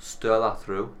 stir that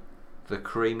through. The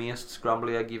creamiest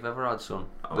scrambled egg you've ever had, son.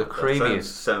 The creamiest.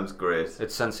 Sounds great.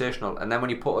 It's sensational. And then when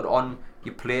you put it on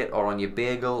your plate or on your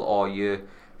bagel or your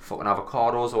fucking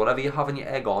avocados or whatever you're having your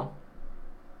egg on,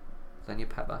 then your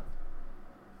pepper,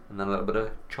 and then a little bit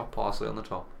of chopped parsley on the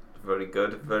top. Very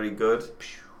good, very good.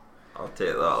 I'll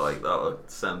take that like that.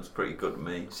 That sounds pretty good to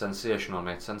me. Sensational,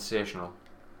 mate. Sensational.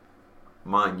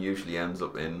 Mine usually ends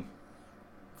up in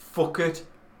fuck it,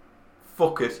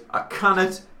 I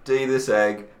cannot do this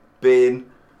egg. Bin,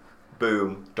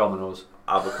 boom. Dominoes.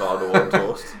 Avocado on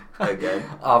toast again.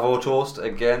 Avo toast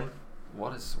again.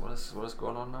 What is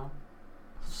going on now?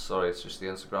 Sorry, it's just the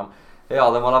Instagram. Yeah,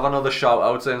 then we'll have another shout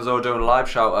out since we're doing live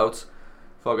shout outs.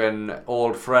 Fucking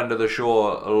old friend of the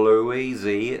show,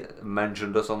 Louise,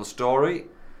 mentioned us on the story.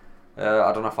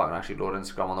 I don't know if I can actually load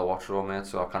Instagram on the watch row, mate,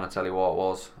 so I can't tell you what it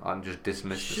was. I'm just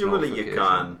dismissed this notification. Surely you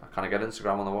can. I can't get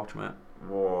Instagram on the watch, mate.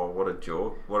 Whoa, what a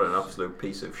joke. What an absolute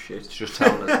piece of shit. It's just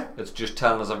telling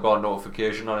us I've got a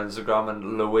notification on Instagram,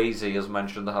 and Louise has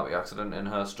mentioned the happy accident in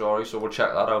her story, so we'll check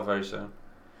that out very soon.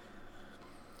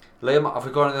 Liam, have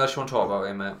we got anything else you want to talk about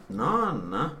here, mate? No.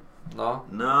 No?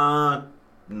 No,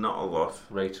 not a lot.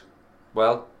 Right.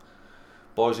 Well,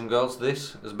 boys and girls,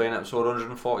 this has been episode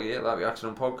 148 of the Happy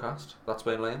Accident Podcast. That's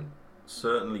been Liam.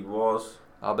 Certainly was.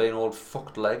 I've been old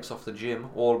fucked legs off the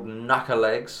gym, old knacker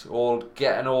legs, old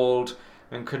getting old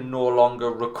and can no longer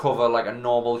recover like a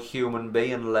normal human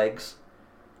being legs.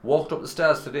 Walked up the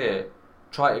stairs today,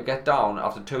 tried to get down.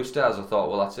 After 2 stairs I thought,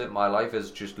 well that's it, my life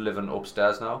is just living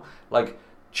upstairs now. Like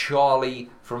Charlie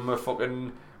from a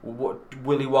fucking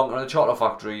Willy Wonka and the Chocolate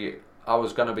Factory, I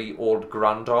was going to be old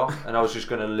Grandor and I was just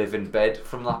going to live in bed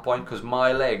from that point because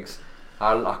my legs,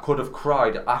 I could have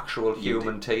cried actual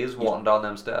human tears walking down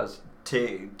them stairs.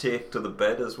 Take to the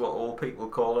bed is what old people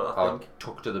call it, I think.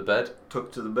 Tuck to the bed.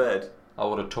 Tuck to the bed. I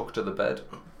would have tucked to the bed.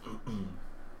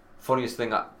 Funniest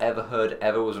thing I ever heard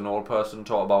was an old person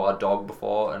talk about a dog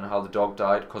before and how the dog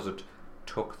died because it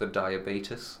took the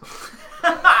diabetes.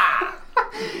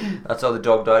 That's how the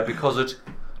dog died, because it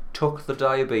took the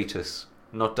diabetes.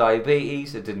 Not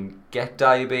diabetes, it didn't get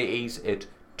diabetes, it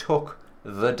took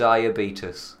the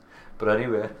diabetes. But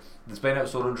anyway, it's been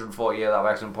episode 148 of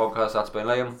that Excellent Podcast. That's been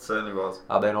Liam. It certainly was.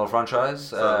 I've been Old Franchise.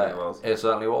 Certainly was. It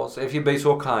certainly was. If you'd be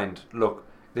so kind, look,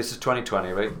 this is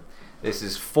 2020, right? This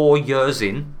is 4 years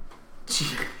in.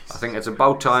 Jeez. I think it's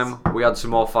about time we had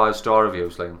some more 5-star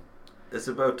reviews, Liam. It's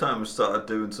about time we started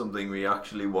doing something we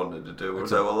actually wanted to do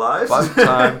with our lives.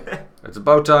 It's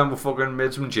about time we fucking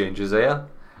made some changes here.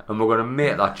 And we're going to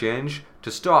make that change.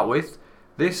 To start with,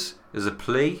 this is a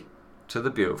plea to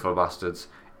the beautiful bastards.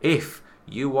 If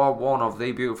you are one of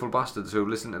the beautiful bastards who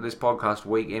listen to this podcast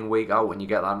week in, week out, and you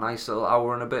get that nice little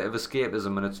hour and a bit of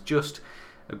escapism, and it's just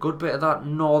a good bit of that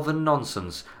northern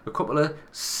nonsense, a couple of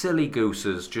silly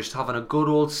gooses just having a good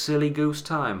old silly goose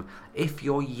time. If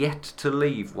you're yet to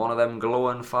leave one of them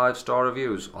glowing 5-star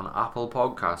reviews on Apple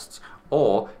Podcasts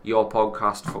or your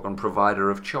podcast fucking provider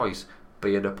of choice,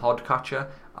 be it a podcatcher,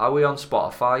 are we on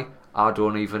Spotify? I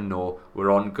don't even know.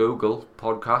 We're on Google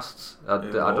Podcasts. I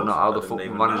don't know how the fuck we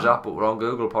manage that, but we're on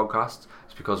Google Podcasts.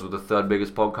 It's because we're the third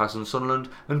biggest podcast in Sunderland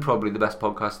and probably the best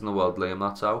podcast in the world, Liam.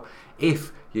 That's how.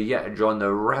 If you're yet to join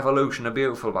the revolution of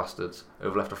beautiful bastards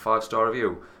who've left a 5-star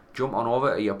review, jump on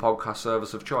over to your podcast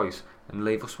service of choice and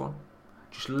leave us one.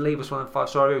 Just leave us one of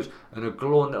 5-star reviews and a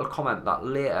glowing little comment that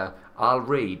later I'll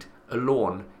read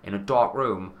alone in a dark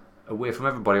room away from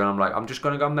everybody, and I'm like, I'm just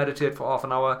going to go meditate for half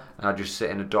an hour, and I just sit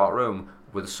in a dark room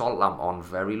with a salt lamp on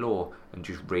very low and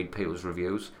just read people's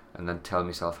reviews and then tell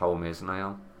myself how amazing I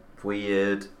am.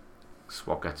 Weird. That's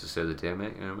what gets to say the day,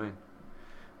 mate, you know what I mean?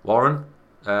 Warren,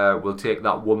 we'll take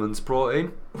that woman's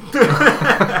protein.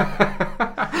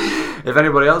 If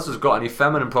anybody else has got any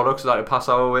feminine products that to pass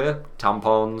our way,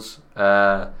 tampons,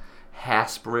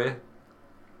 hairspray,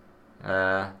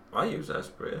 I use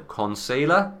hairspray.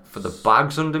 concealer for the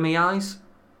bags under my eyes.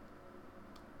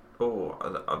 Oh,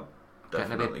 I'm Getting a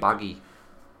definitely bit baggy.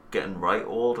 getting right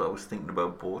old. I was thinking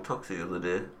about Botox the other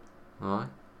day. Right.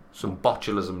 Some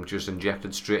botulism just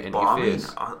injected straight into But your I mean,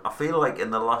 face. I feel like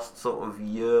in the last sort of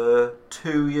year,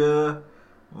 2 year,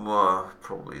 well,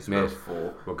 probably it's about Mate,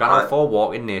 4. We're going out for a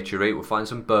walk in nature, right? We'll find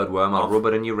some birdworm. I'll rub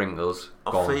it in your wrinkles.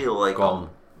 I feel like gone.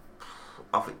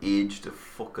 I've aged a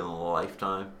fucking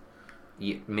lifetime.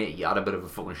 Mate, you had a bit of a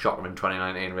fucking shocker in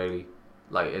 2019, really.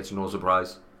 Like, it's no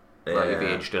surprise. Like, you've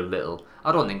aged a little.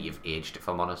 I don't think you've aged, if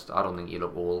I'm honest. I don't think you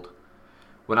look old.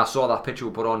 When I saw that picture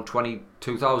we put on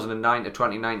 2009 to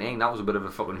 2019, that was a bit of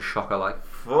a fucking shocker, like.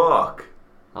 Fuck.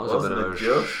 That was a bit of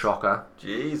a shocker.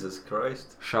 Jesus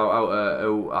Christ. Shout out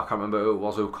who, I can't remember who it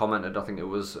was who commented. I think it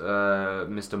was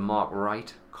Mr. Mark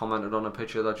Wright commented on a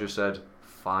picture that just said,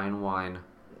 fine wine.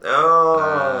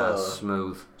 Oh.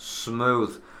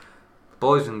 Smooth.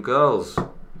 Boys and girls,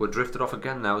 we're drifted off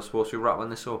again now. We're supposed to be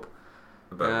wrapping this up.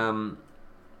 Well,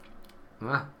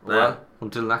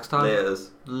 until next time.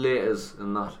 Laters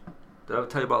And that. Did I ever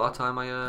tell you about that time I